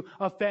want to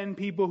offend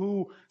people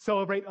who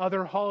celebrate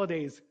other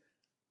holidays.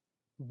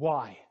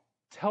 Why?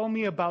 Tell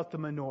me about the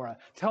menorah.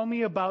 Tell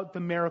me about the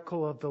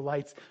miracle of the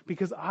lights,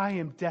 because I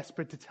am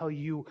desperate to tell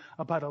you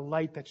about a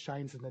light that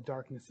shines in the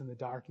darkness, and the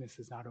darkness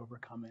has not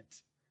overcome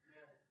it.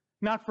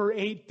 Not for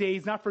 8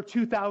 days, not for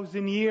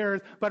 2,000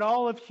 years, but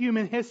all of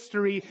human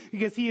history,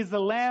 because He is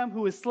the Lamb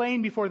who was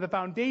slain before the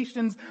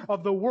foundations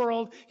of the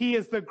world. He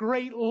is the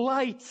great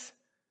light.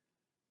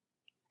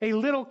 A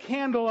little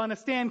candle on a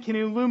stand can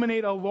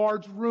illuminate a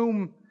large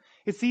room.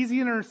 It's easy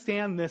to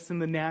understand this in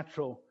the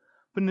natural,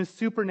 but in the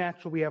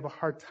supernatural, we have a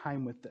hard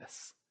time with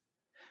this.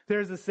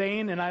 There's a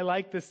saying, and I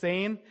like the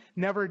saying,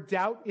 never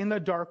doubt in the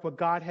dark what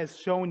God has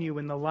shown you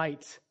in the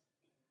light.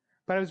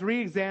 But I was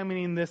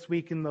re-examining this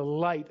week in the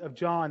light of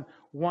John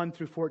 1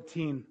 through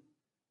 14.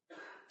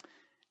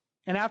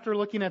 And after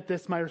looking at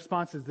this, my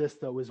response is this,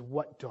 though, is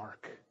what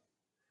dark?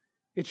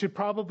 It should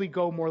probably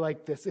go more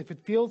like this. If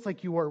it feels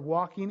like you are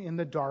walking in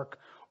the dark,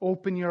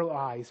 open your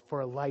eyes,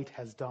 for a light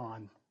has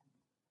dawned.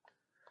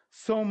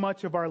 So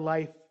much of our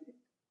life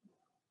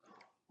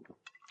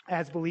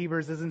as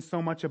believers isn't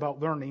so much about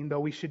learning, though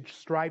we should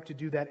strive to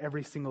do that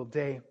every single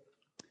day.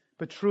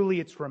 But truly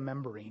it's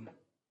remembering.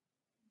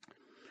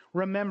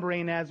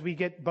 Remembering as we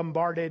get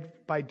bombarded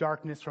by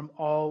darkness from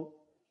all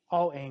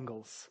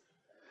angles.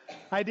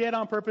 I did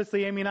on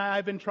purposely.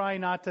 I've been trying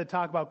not to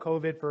talk about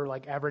COVID for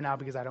ever now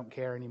because I don't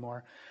care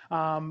anymore.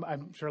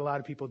 I'm sure a lot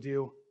of people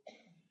do.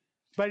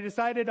 But I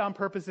decided on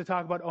purpose to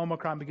talk about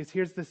Omicron because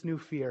here's this new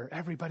fear.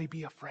 Everybody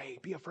be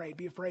afraid, be afraid,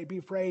 be afraid, be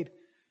afraid.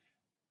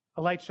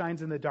 A light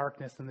shines in the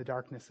darkness, and the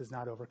darkness has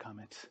not overcome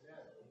it.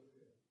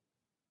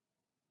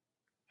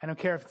 I don't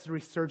care if it's a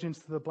resurgence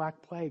to the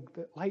Black Plague.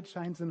 The light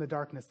shines in the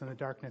darkness, and the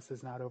darkness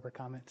has not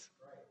overcome it.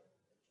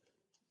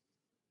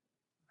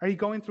 Are you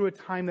going through a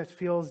time that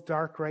feels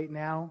dark right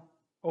now?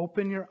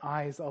 Open your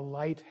eyes. A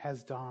light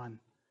has dawned.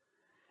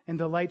 And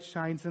the light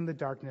shines in the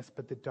darkness,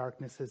 but the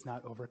darkness has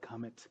not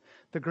overcome it.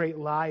 The great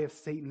lie of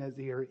Satan is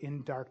that you're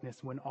in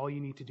darkness when all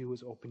you need to do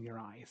is open your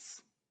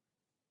eyes.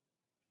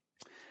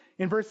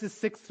 In verses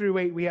 6 through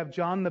 8, we have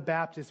John the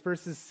Baptist,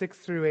 verses 6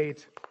 through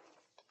 8.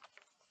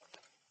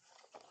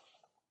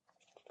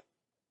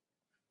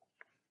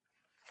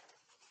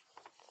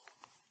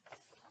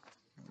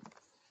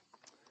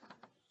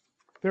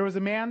 There was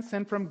a man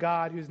sent from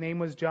God whose name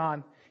was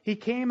John. He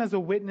came as a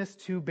witness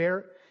to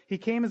bear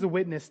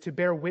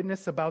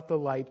witness about the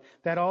light,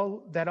 that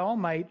all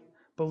might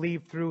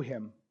believe through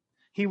him.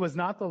 He was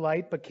not the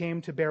light, but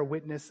came to bear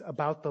witness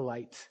about the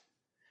light.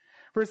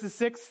 Verses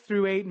 6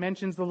 through 8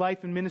 mentions the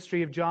life and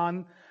ministry of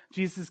John,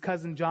 Jesus'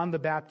 cousin John the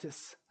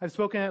Baptist. I've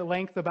spoken at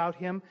length about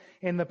him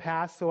in the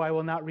past, so I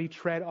will not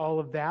retread all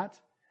of that.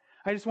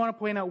 I just want to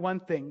point out one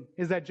thing,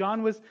 is that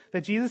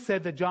Jesus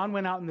said that John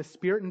went out in the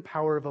spirit and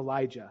power of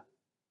Elijah.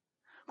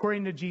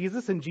 According to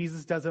Jesus, and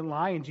Jesus doesn't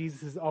lie, and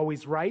Jesus is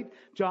always right,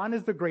 John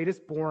is the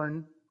greatest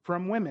born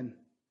from women.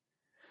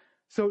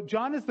 So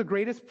John is the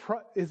greatest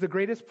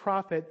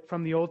prophet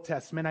from the Old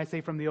Testament. I say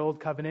from the Old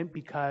Covenant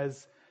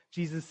because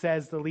Jesus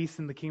says the least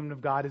in the kingdom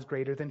of God is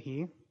greater than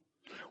he.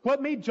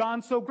 What made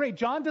John so great?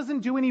 John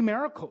doesn't do any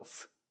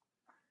miracles.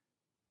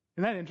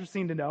 Isn't that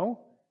interesting to know?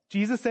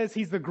 Jesus says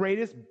he's the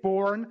greatest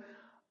born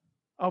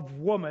of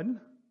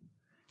woman.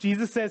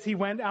 Jesus says he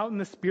went out in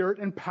the spirit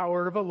and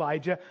power of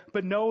Elijah,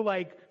 but no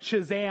like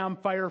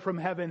Shazam, fire from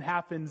heaven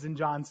happens in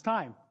John's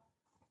time.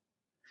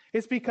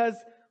 It's because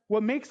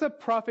what makes a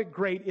prophet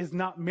great is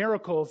not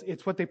miracles,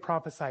 it's what they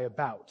prophesy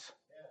about.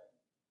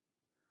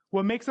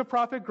 What makes a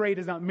prophet great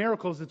is not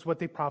miracles, it's what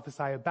they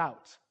prophesy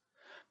about.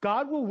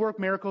 God will work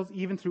miracles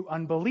even through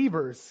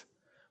unbelievers,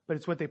 but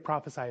it's what they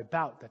prophesy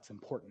about that's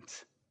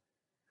important.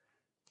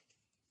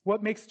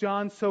 What makes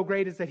John so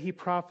great is that he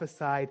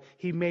prophesied,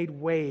 he made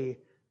way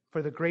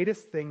for the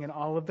greatest thing in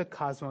all of the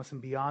cosmos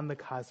and beyond the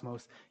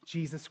cosmos,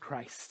 Jesus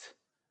Christ.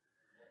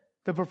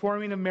 The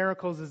performing of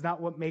miracles is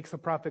not what makes a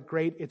prophet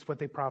great, it's what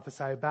they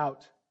prophesy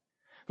about.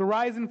 The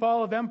rise and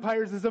fall of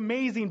empires is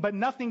amazing, but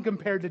nothing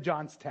compared to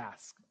John's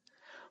task.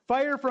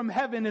 Fire from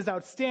heaven is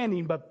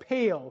outstanding, but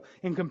pale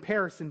in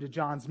comparison to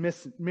John's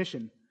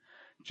mission.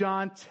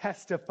 John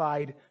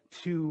testified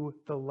to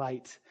the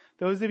light.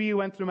 Those of you who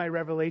went through my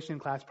Revelation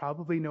class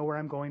probably know where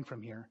I'm going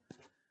from here.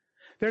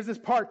 There's this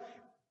part,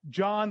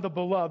 John the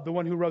Beloved, the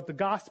one who wrote the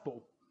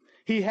gospel.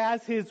 He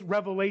has his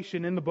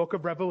revelation in the book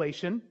of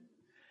Revelation.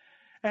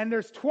 And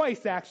there's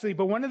twice actually,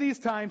 but one of these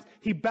times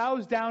he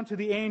bows down to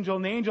the angel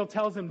and the angel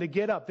tells him to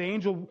get up. The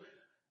angel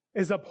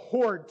is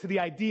abhorred to the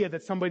idea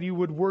that somebody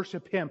would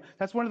worship him.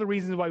 That's one of the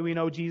reasons why we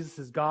know Jesus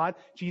is God.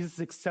 Jesus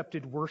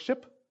accepted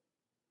worship.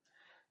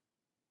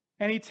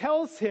 And he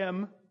tells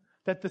him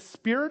that the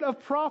spirit of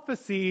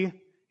prophecy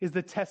is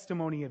the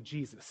testimony of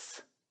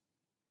Jesus.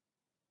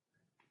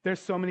 There's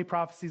so many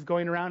prophecies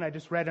going around. I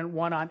just read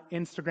one on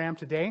Instagram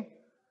today.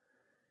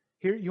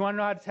 Here, you want to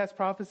know how to test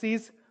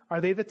prophecies? Are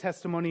they the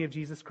testimony of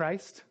Jesus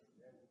Christ?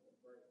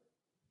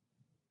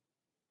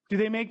 Do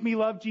they make me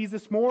love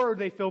Jesus more, or do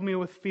they fill me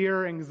with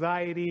fear,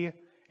 anxiety,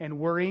 and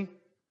worry?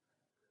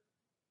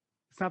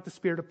 It's not the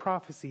spirit of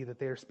prophecy that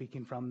they are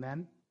speaking from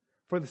then.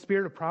 For the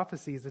spirit of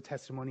prophecy is the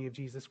testimony of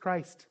Jesus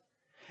Christ.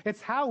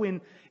 It's how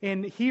in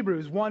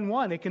Hebrews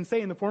 1:1 it can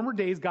say, in the former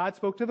days God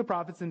spoke to the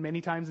prophets in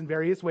many times in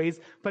various ways,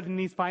 but in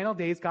these final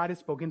days God has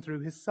spoken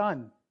through his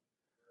Son.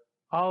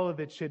 All of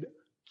it should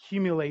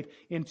accumulate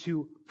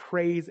into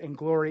praise and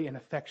glory and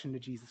affection to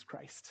Jesus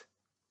Christ.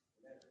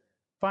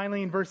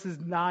 Finally, in verses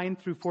 9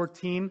 through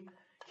 14,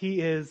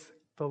 he is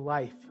the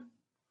life.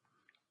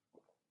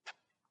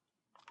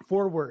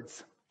 4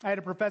 words. I had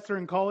a professor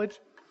in college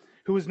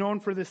who was known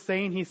for this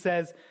saying. He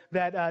says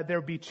that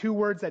there be 2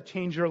 words that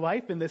change your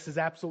life, and this is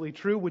absolutely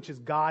true, which is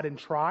God and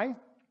try.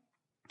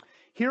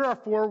 Here are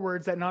 4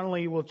 words that not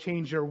only will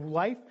change your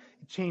life,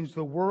 change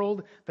the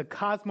world, the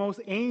cosmos.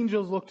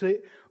 Angels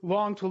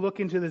long to look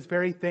into this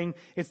very thing.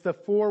 It's the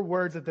 4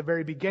 words at the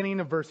very beginning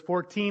of verse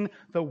 14.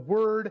 The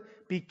Word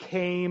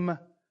became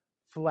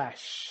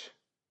flesh.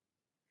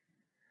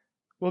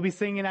 We'll be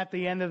singing at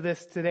the end of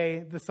this today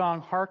the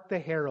song, Hark the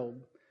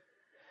Herald.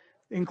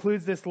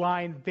 Includes this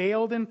line,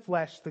 veiled in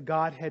flesh the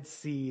Godhead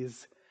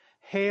sees,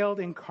 hailed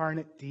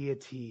incarnate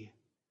deity.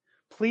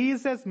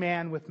 Pleased as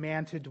man with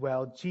man to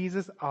dwell,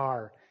 Jesus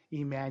our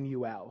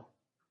Emmanuel.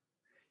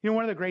 You know,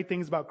 one of the great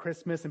things about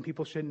Christmas, and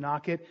people shouldn't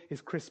knock it,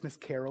 is Christmas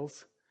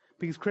carols.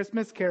 Because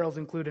Christmas carols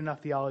include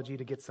enough theology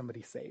to get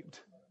somebody saved.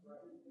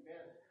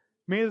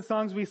 Many of the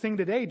songs we sing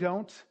today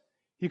don't.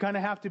 You kind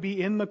of have to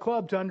be in the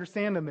club to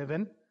understand them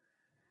even.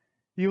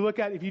 You look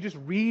at, if you just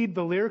read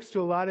the lyrics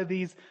to a lot of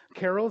these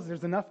carols,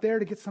 there's enough there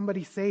to get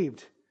somebody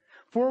saved.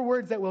 4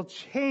 words that will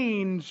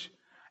change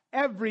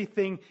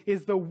everything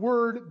is the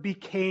Word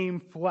became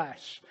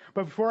flesh.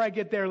 But before I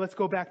get there, let's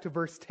go back to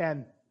verse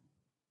 10.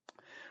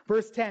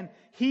 Verse 10,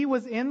 he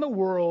was in the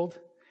world,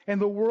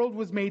 and the world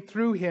was made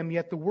through him,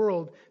 yet the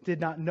world did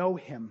not know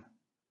him.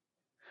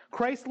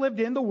 Christ lived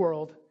in the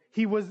world.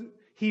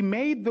 He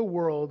made the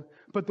world,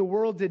 but the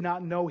world did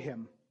not know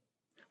him.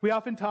 We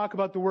often talk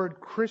about the word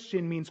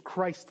Christian means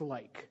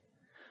Christ-like.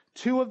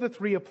 2 of the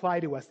 3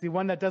 apply to us. The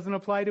one that doesn't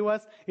apply to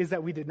us is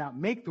that we did not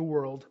make the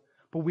world,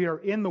 but we are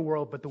in the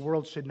world, but the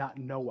world should not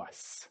know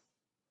us.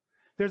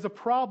 There's a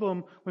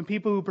problem when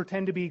people who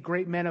pretend to be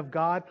great men of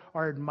God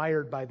are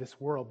admired by this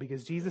world,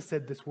 because Jesus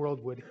said this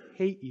world would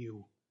hate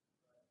you.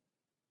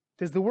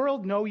 Does the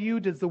world know you?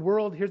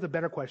 Here's a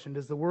better question,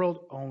 does the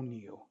world own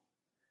you?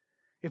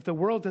 If the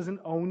world doesn't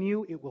own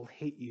you, it will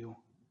hate you.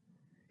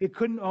 It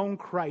couldn't own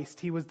Christ.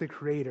 He was the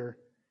creator.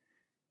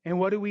 And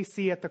what do we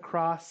see at the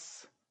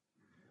cross?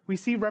 We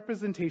see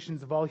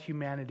representations of all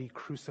humanity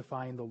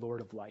crucifying the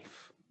Lord of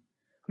life.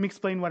 Let me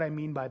explain what I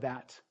mean by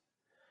that.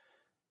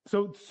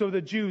 So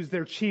the Jews,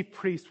 their chief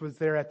priest was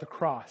there at the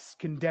cross,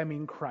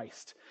 condemning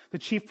Christ. The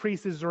chief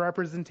priest is a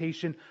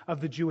representation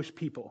of the Jewish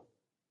people.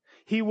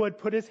 He would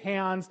put his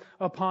hands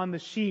upon the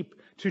sheep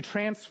to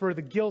transfer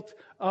the guilt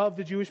of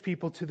the Jewish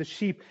people to the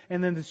sheep,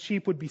 and then the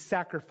sheep would be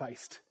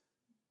sacrificed.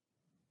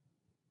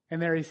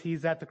 And there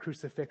he's at the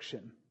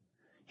crucifixion.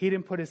 He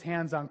didn't put his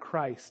hands on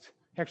Christ.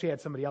 He actually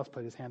had somebody else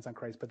put his hands on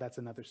Christ, but that's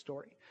another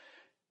story.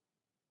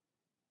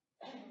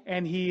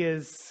 And he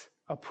is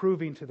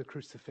approving to the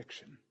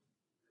crucifixion.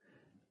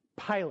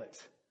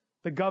 Pilate,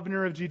 the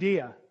governor of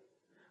Judea,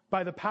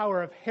 by the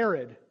power of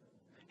Herod.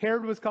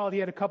 Herod was called, he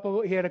had a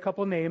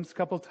couple names, a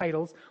couple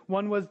titles.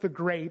 One was the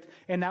Great,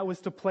 and that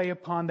was to play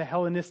upon the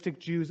Hellenistic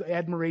Jews'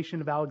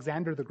 admiration of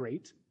Alexander the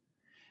Great.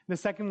 The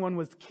second one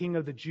was King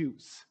of the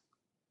Jews.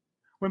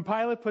 When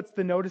Pilate puts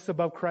the notice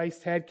above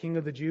Christ's head, King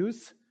of the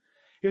Jews,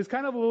 it was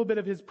kind of a little bit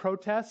of his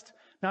protest,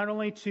 not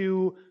only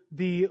to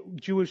the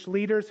Jewish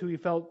leaders who he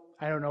felt,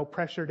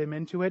 pressured him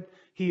into it.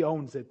 He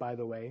owns it, by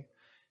the way.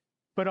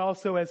 But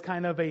also as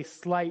kind of a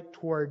slight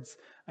towards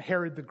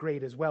Herod the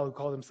Great as well, who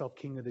called himself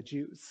King of the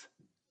Jews.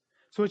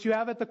 So what you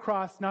have at the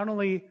cross, not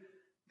only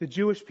the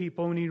Jewish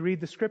people, when you read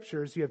the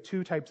scriptures, you have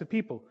two types of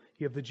people.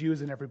 You have the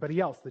Jews and everybody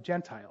else, the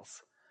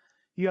Gentiles.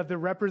 You have the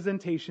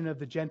representation of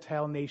the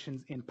Gentile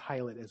nations in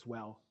Pilate as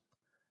well.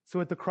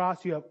 So at the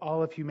cross, you have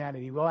all of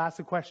humanity. We'll ask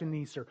the question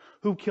in Easter,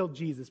 who killed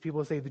Jesus? People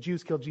will say the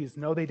Jews killed Jesus.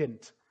 No, they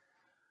didn't.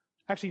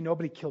 Actually,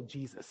 nobody killed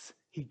Jesus.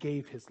 He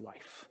gave his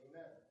life.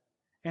 Amen.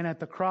 And at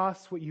the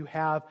cross, what you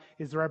have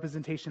is the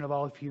representation of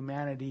all of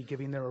humanity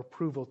giving their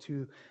approval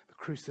to the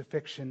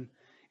crucifixion.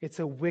 It's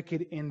a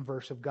wicked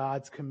inverse of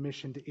God's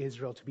commission to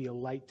Israel to be a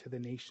light to the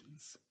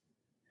nations.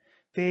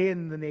 They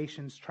and the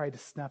nations tried to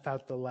snuff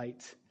out the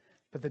light,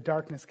 but the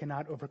darkness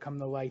cannot overcome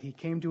the light. He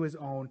came to his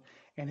own,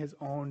 and his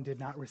own did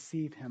not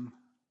receive him.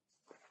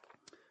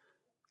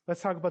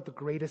 Let's talk about the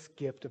greatest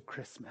gift of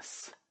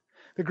Christmas.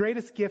 The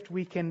greatest gift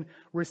we can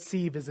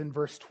receive is in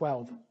verse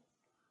 12.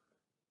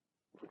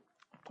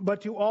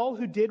 But to all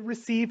who did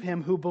receive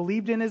him, who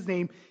believed in his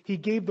name, he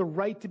gave the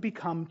right to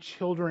become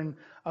children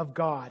of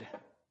God.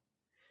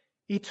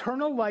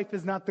 Eternal life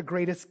is not the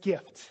greatest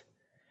gift.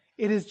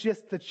 It is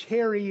just the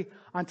cherry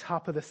on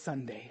top of the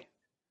sundae.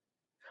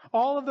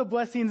 All of the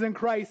blessings in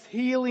Christ,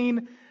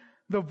 healing,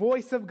 the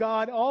voice of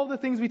God, all the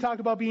things we talked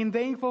about being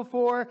thankful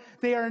for,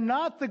 they are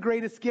not the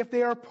greatest gift.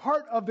 They are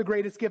part of the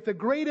greatest gift. The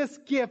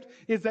greatest gift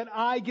is that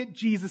I get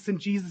Jesus, and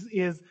Jesus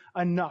is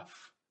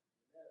enough.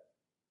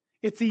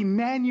 It's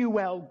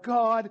Emmanuel,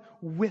 God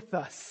with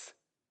us.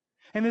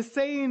 And the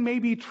saying may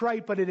be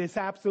trite, but it is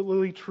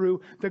absolutely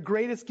true. The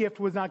greatest gift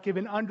was not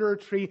given under a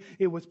tree,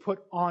 it was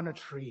put on a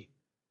tree.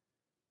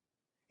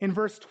 In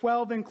verse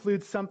 12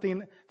 includes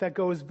something that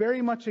goes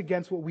very much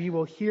against what we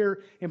will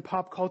hear in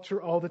pop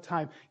culture all the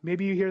time.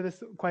 Maybe you hear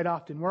this quite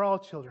often. We're all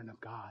children of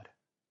God.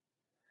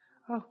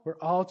 Oh, we're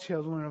all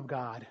children of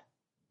God.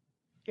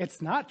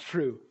 It's not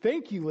true.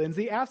 Thank you,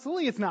 Lindsay.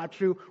 Absolutely it's not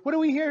true. What do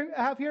we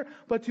have here?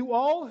 But to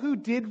all who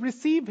did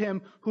receive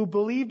him, who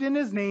believed in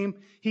his name,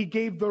 he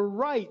gave the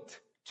right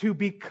to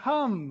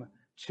become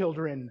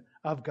children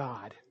of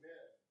God.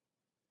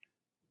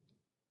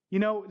 You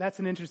know, that's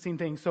an interesting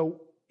thing.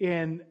 So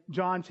in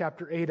John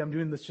chapter 8, I'm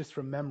doing this just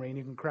from memory, and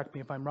you can correct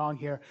me if I'm wrong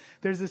here.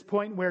 There's this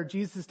point where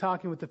Jesus is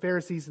talking with the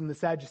Pharisees and the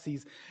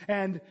Sadducees,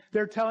 and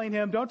they're telling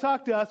him, don't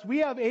talk to us. We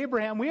have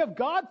Abraham. We have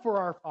God for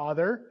our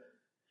father.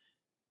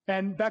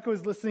 And Becca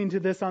was listening to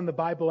this on the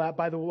Bible app.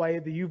 By the way,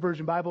 the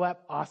YouVersion Bible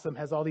app, awesome,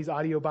 has all these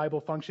audio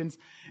Bible functions.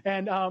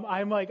 And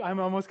I'm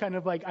almost kind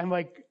of like, I'm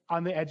like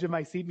on the edge of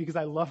my seat because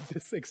I love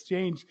this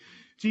exchange.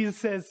 Jesus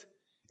says,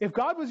 if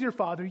God was your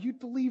father, you'd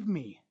believe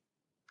me.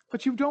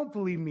 But you don't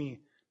believe me.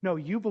 No,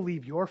 you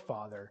believe your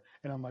father.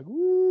 And I'm like,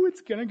 ooh,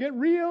 it's going to get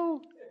real.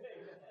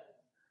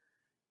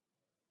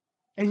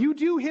 And you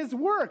do his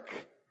work.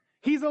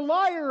 He's a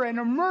liar and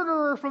a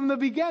murderer from the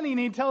beginning.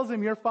 He tells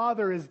him, your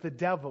father is the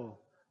devil.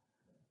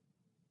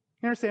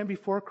 You understand,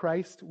 before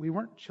Christ, we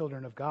weren't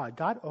children of God.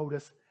 God owed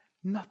us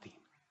nothing.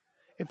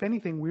 If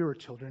anything, we were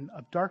children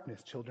of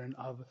darkness, children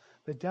of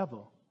the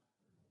devil.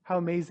 How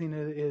amazing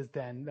it is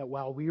then that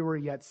while we were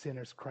yet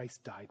sinners,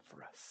 Christ died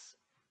for us.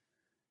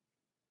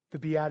 The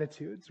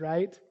Beatitudes,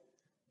 right?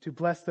 To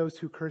bless those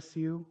who curse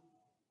you,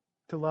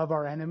 to love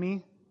our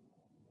enemy.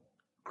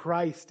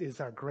 Christ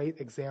is our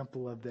great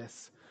example of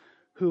this,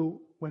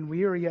 who, when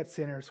we were yet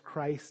sinners,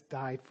 Christ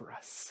died for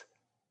us.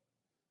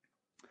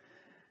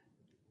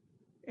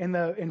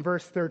 In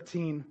verse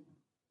 13,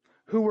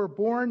 who were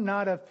born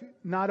not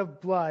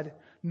of blood,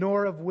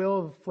 nor of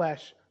will of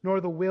flesh,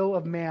 nor the will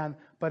of man,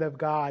 but of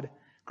God.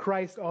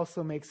 Christ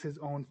also makes his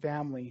own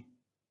family.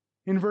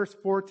 In verse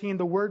 14,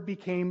 the Word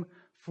became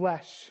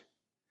flesh.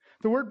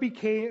 The Word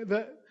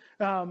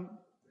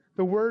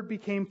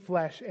became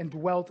flesh and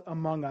dwelt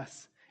among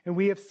us. And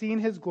we have seen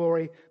his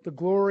glory, the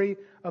glory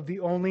of the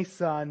only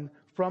Son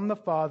from the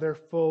Father,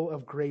 full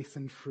of grace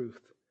and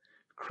truth.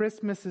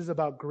 Christmas is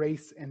about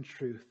grace and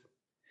truth.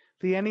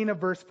 The ending of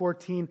verse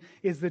 14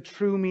 is the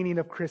true meaning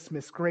of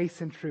Christmas,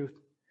 grace and truth.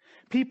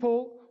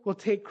 People will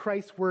take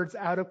Christ's words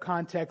out of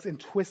context and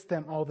twist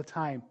them all the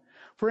time.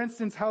 For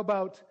instance, how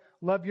about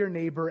love your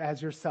neighbor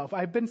as yourself?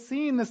 I've been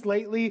seeing this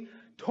lately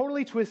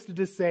totally twisted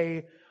to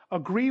say,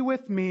 agree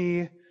with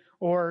me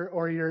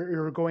or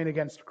you're going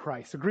against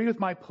Christ. Agree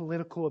with my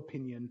political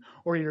opinion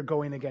or you're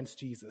going against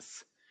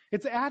Jesus.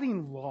 It's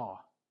adding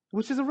law,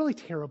 which is a really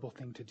terrible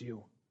thing to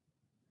do.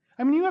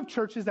 I mean, you have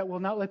churches that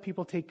will not let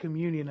people take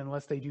communion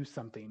unless they do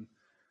something.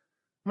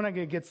 I'm not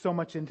going to get so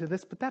much into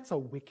this, but that's a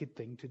wicked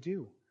thing to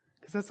do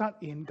because that's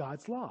not in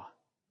God's law.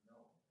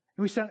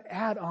 And we should not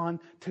add on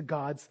to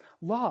God's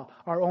law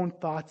our own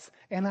thoughts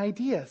and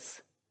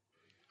ideas.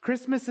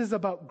 Christmas is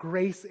about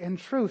grace and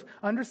truth,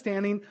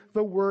 understanding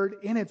the word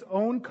in its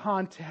own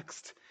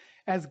context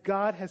as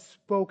God has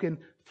spoken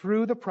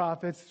through the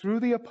prophets, through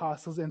the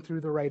apostles, and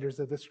through the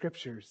writers of the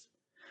scriptures.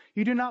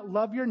 You do not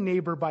love your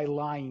neighbor by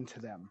lying to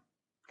them.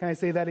 Can I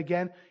say that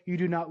again? You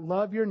do not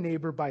love your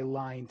neighbor by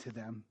lying to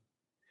them.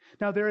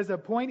 Now, there is a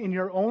point in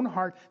your own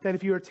heart that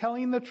if you are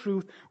telling the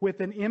truth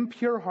with an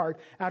impure heart,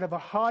 out of a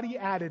haughty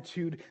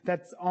attitude,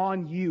 that's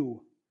on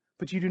you.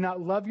 But you do not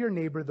love your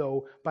neighbor,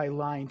 though, by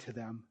lying to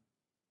them.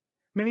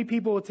 Many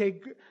people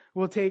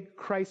will take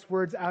Christ's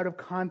words out of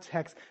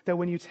context, that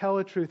when you tell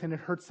the truth and it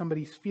hurts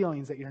somebody's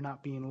feelings, that you're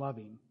not being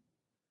loving.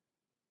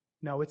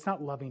 No, it's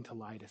not loving to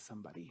lie to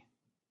somebody.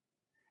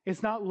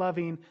 It's not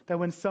loving that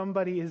when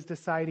somebody is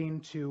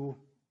deciding to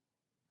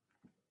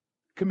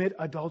commit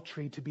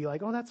adultery, to be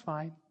like, oh, that's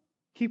fine.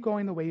 Keep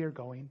going the way you're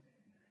going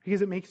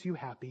because it makes you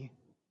happy.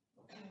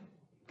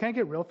 Can I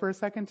get real for a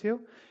second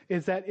too?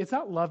 Is that it's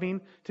not loving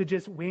to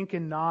just wink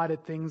and nod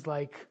at things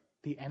like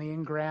the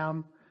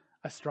Enneagram,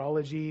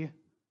 astrology.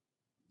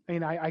 I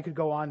mean, I could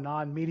go on and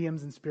on,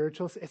 mediums and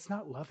spirituals. It's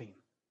not loving.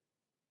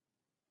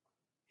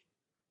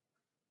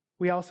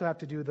 We also have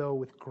to do, though,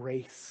 with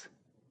grace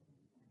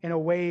in a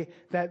way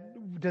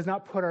that does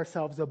not put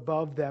ourselves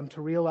above them,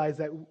 to realize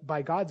that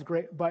by God's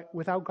grace, but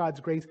without God's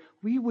grace,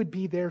 we would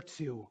be there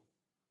too.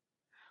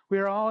 We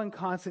are all in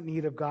constant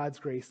need of God's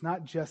grace,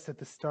 not just at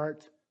the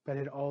start, but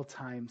at all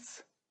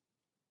times.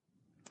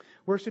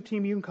 Worship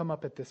team, you can come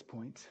up at this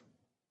point.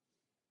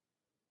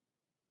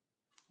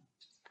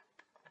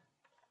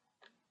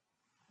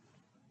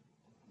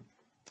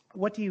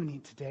 What do you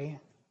need today?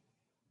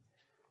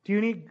 Do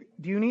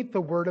you need the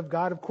Word of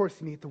God? Of course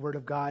you need the Word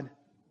of God.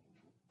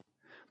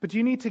 But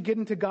you need to get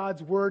into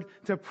God's Word,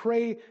 to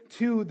pray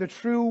to the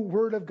true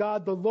Word of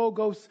God, the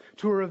Logos,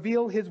 to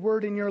reveal His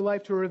Word in your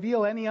life, to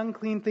reveal any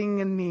unclean thing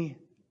in me.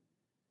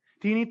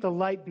 Do you need the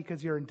light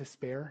because you're in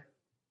despair?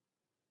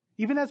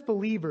 Even as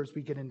believers,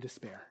 we get in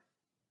despair.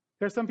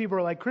 There are some people who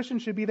are like,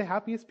 Christians should be the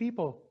happiest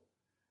people.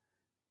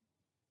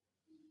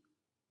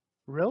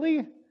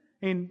 Really?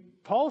 And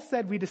Paul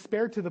said we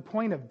despair to the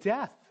point of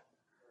death.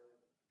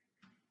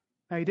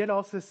 Now, he did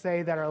also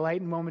say that our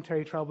light and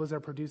momentary troubles are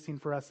producing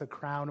for us a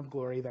crown of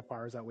glory that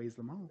far outweighs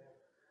them all.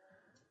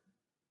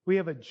 We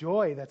have a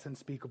joy that's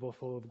unspeakable,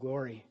 full of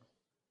glory.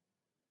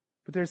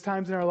 But there's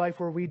times in our life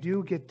where we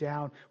do get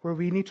down, where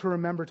we need to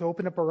remember to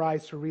open up our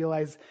eyes to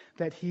realize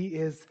that He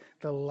is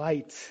the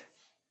light,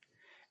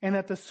 and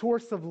that the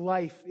source of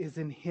life is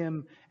in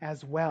Him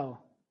as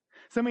well.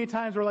 So many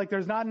times we're like,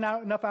 there's not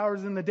enough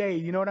hours in the day.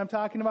 You know what I'm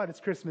talking about? It's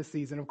Christmas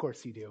season. Of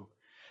course you do.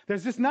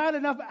 There's just not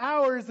enough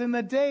hours in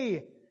the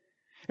day.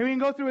 And we can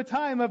go through a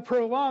time of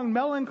prolonged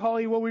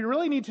melancholy. What we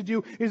really need to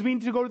do is we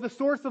need to go to the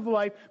source of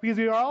life, because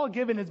we are all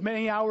given as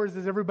many hours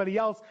as everybody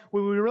else.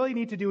 What we really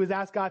need to do is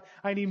ask God,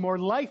 I need more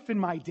life in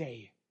my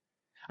day.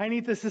 I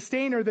need the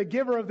sustainer, the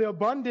giver of the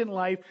abundant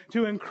life,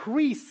 to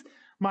increase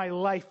my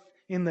life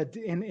in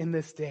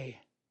this day.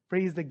 For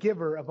He's the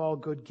giver of all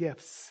good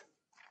gifts.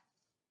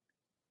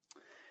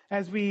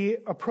 As we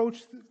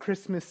approach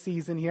Christmas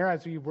season here,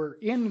 as we were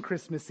in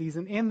Christmas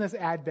season, in this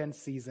Advent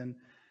season,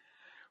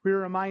 we are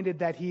reminded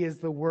that He is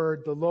the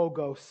Word, the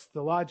Logos,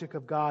 the logic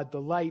of God, the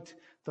light,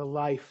 the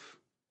life.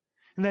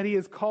 And that He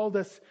has called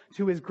us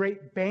to His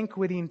great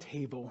banqueting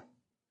table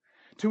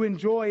to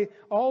enjoy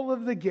all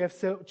of the gifts,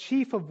 the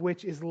chief of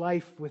which is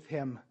life with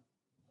Him.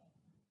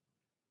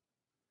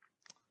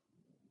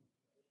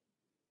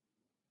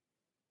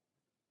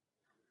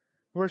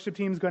 Worship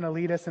team is going to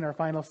lead us in our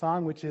final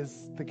song, which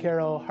is the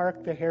carol,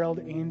 Hark the Herald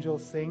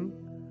Angels Sing.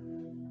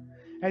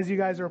 As you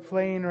guys are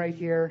playing right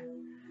here,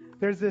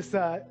 there's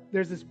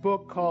this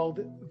book called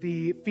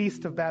The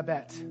Feast of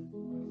Babette,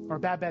 or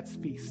Babette's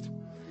Feast.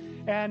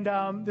 And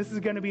this is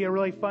going to be a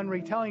really fun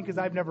retelling because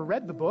I've never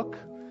read the book.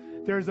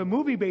 There's a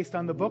movie based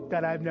on the book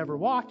that I've never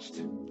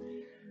watched.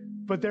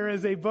 But there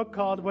is a book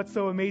called What's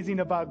So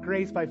Amazing About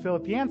Grace by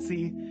Philip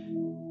Yancey.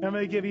 And I'm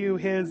going to give you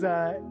his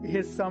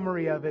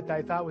summary of it that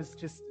I thought was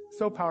just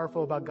so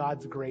powerful about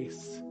God's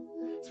grace.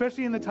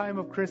 Especially in the time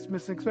of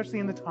Christmas, and especially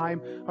in the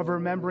time of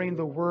remembering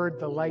the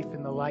Word, the life,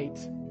 and the light.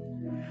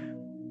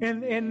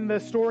 In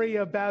the story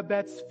of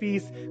Babette's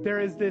Feast,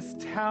 there is this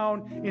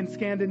town in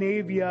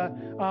Scandinavia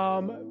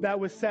that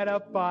was set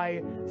up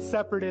by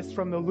separatists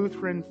from the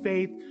Lutheran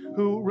faith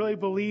who really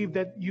believed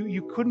that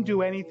you couldn't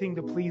do anything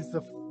to please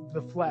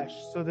the flesh.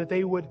 So that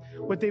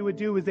what they would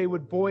do is they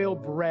would boil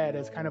bread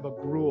as kind of a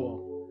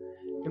gruel.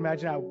 You can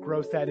imagine how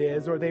gross that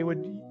is. Or they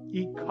would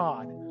eat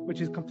cod, which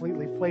is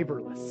completely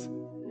flavorless.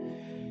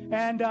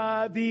 And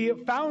the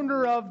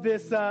founder of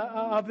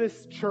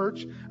this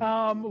church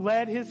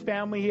led his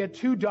family. He had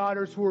 2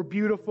 daughters who were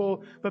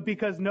beautiful, but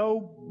because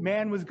no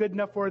man was good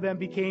enough for them,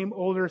 became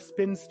older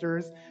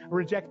spinsters,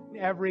 rejecting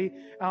every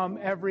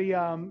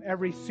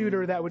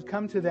suitor that would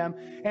come to them.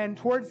 And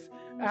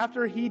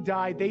after he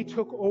died, they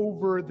took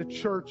over the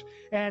church.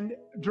 And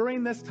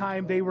during this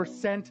time, they were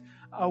sent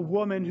a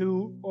woman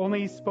who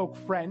only spoke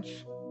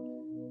French.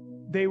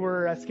 They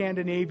were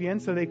Scandinavian,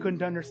 so they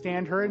couldn't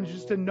understand her. And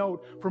just a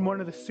note from one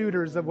of the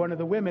suitors of one of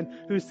the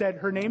women who said,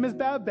 her name is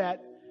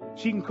Babette.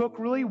 She can cook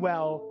really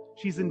well.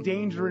 She's in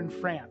danger in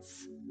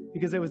France,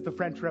 because it was the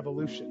French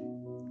Revolution.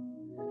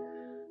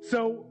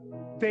 So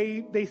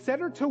they set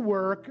her to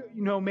work,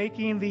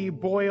 making the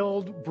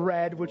boiled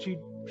bread, which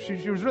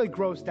she was really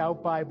grossed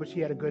out by, but she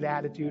had a good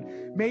attitude.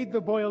 Made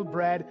the boiled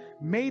bread,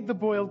 made the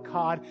boiled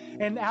cod.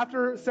 And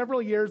after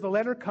several years, the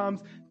letter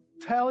comes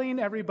telling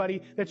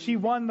everybody that she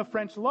won the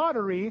French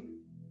lottery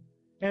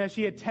and that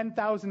she had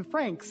 10,000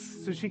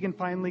 francs so she can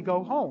finally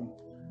go home.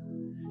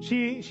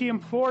 She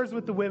implores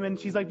with the women.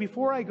 She's like,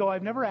 before I go,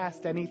 I've never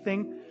asked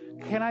anything.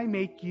 Can I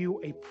make you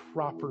a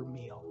proper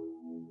meal?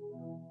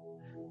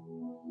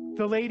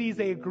 The ladies,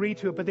 they agree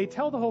to it, but they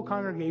tell the whole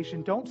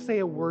congregation, don't say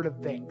a word of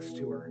thanks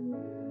to her.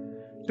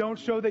 Don't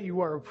show that you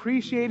are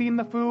appreciating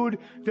the food.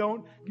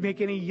 Don't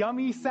make any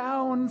yummy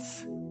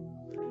sounds.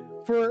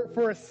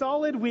 For a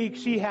solid week,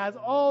 she has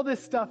all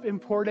this stuff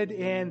imported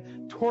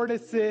in,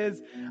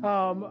 tortoises,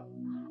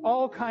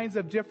 all kinds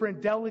of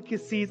different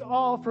delicacies,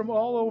 all from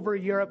all over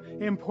Europe,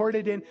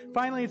 imported in.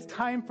 Finally, it's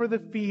time for the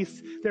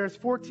feast. There's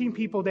 14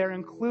 people there,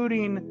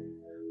 including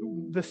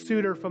the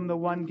suitor from the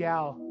one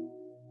gal.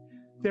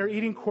 They're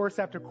eating course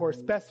after course,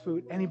 best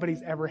food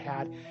anybody's ever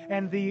had.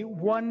 And the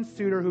one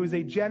suitor, who's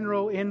a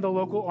general in the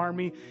local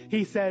army,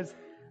 he says,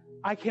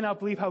 I cannot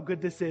believe how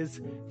good this is.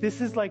 This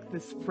is like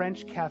this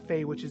French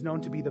cafe, which is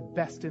known to be the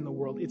best in the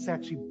world. It's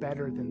actually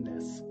better than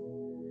this.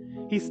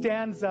 He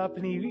stands up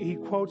and he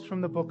quotes from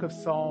the book of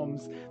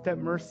Psalms that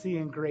mercy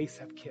and grace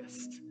have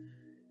kissed.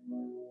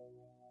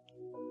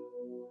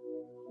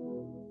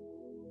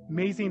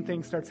 Amazing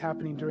thing starts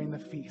happening during the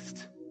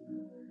feast.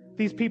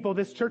 These people,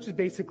 this church is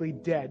basically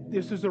dead.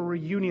 This was a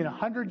reunion,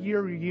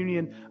 100-year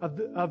reunion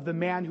of the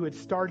man who had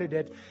started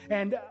it.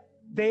 And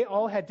they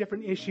all had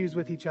different issues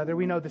with each other.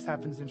 We know this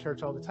happens in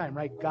church all the time,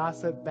 right?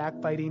 Gossip,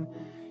 backbiting.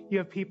 You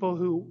have people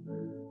who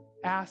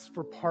ask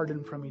for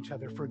pardon from each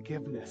other,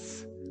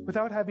 forgiveness,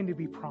 without having to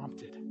be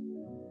prompted.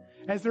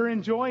 As they're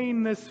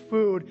enjoying this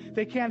food,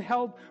 they can't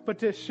help but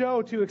to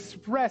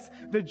express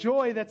the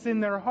joy that's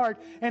in their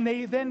heart. And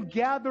they then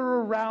gather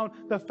around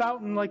the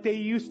fountain like they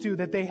used to,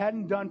 that they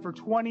hadn't done for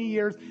 20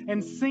 years,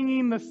 and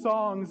singing the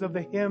songs of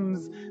the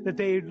hymns that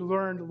they had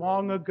learned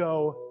long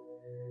ago.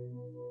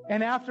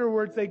 And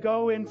afterwards, they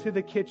go into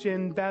the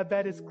kitchen.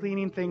 Babette is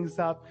cleaning things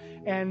up,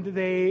 and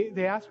they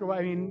ask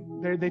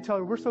her, they tell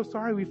her, we're so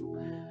sorry.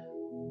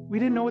 We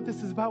didn't know what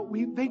this is about.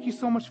 We thank you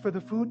so much for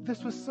the food.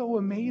 This was so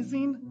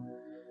amazing.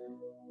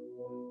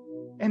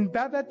 And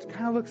Babette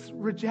kind of looks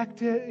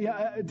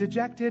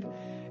dejected.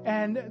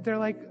 And they're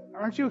like,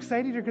 aren't you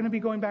excited you're going to be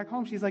going back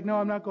home? She's like, no,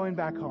 I'm not going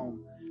back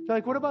home. They're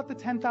like, what about the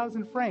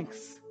 10,000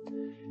 francs?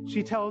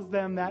 She tells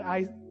them that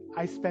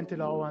I spent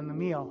it all on the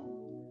meal.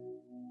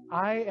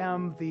 I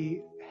am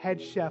the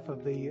head chef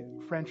of the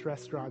French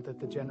restaurant that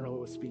the general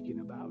was speaking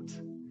about.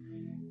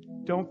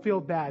 Don't feel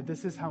bad.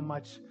 This is how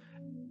much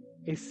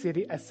a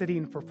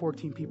sitting for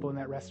 14 people in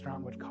that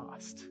restaurant would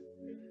cost.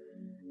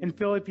 And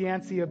Philip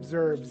Yancey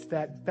observes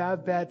that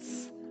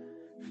Babette's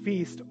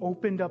feast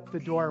opened up the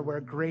door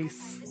where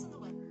grace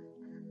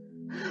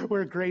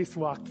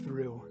walked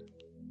through.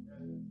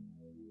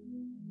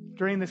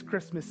 During this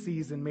Christmas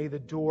season, may the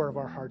door of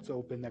our hearts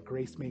open, that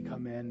grace may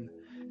come in,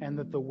 and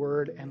that the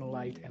word and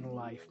light and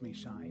life may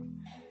shine.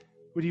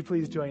 Would you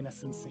please join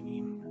us in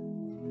singing?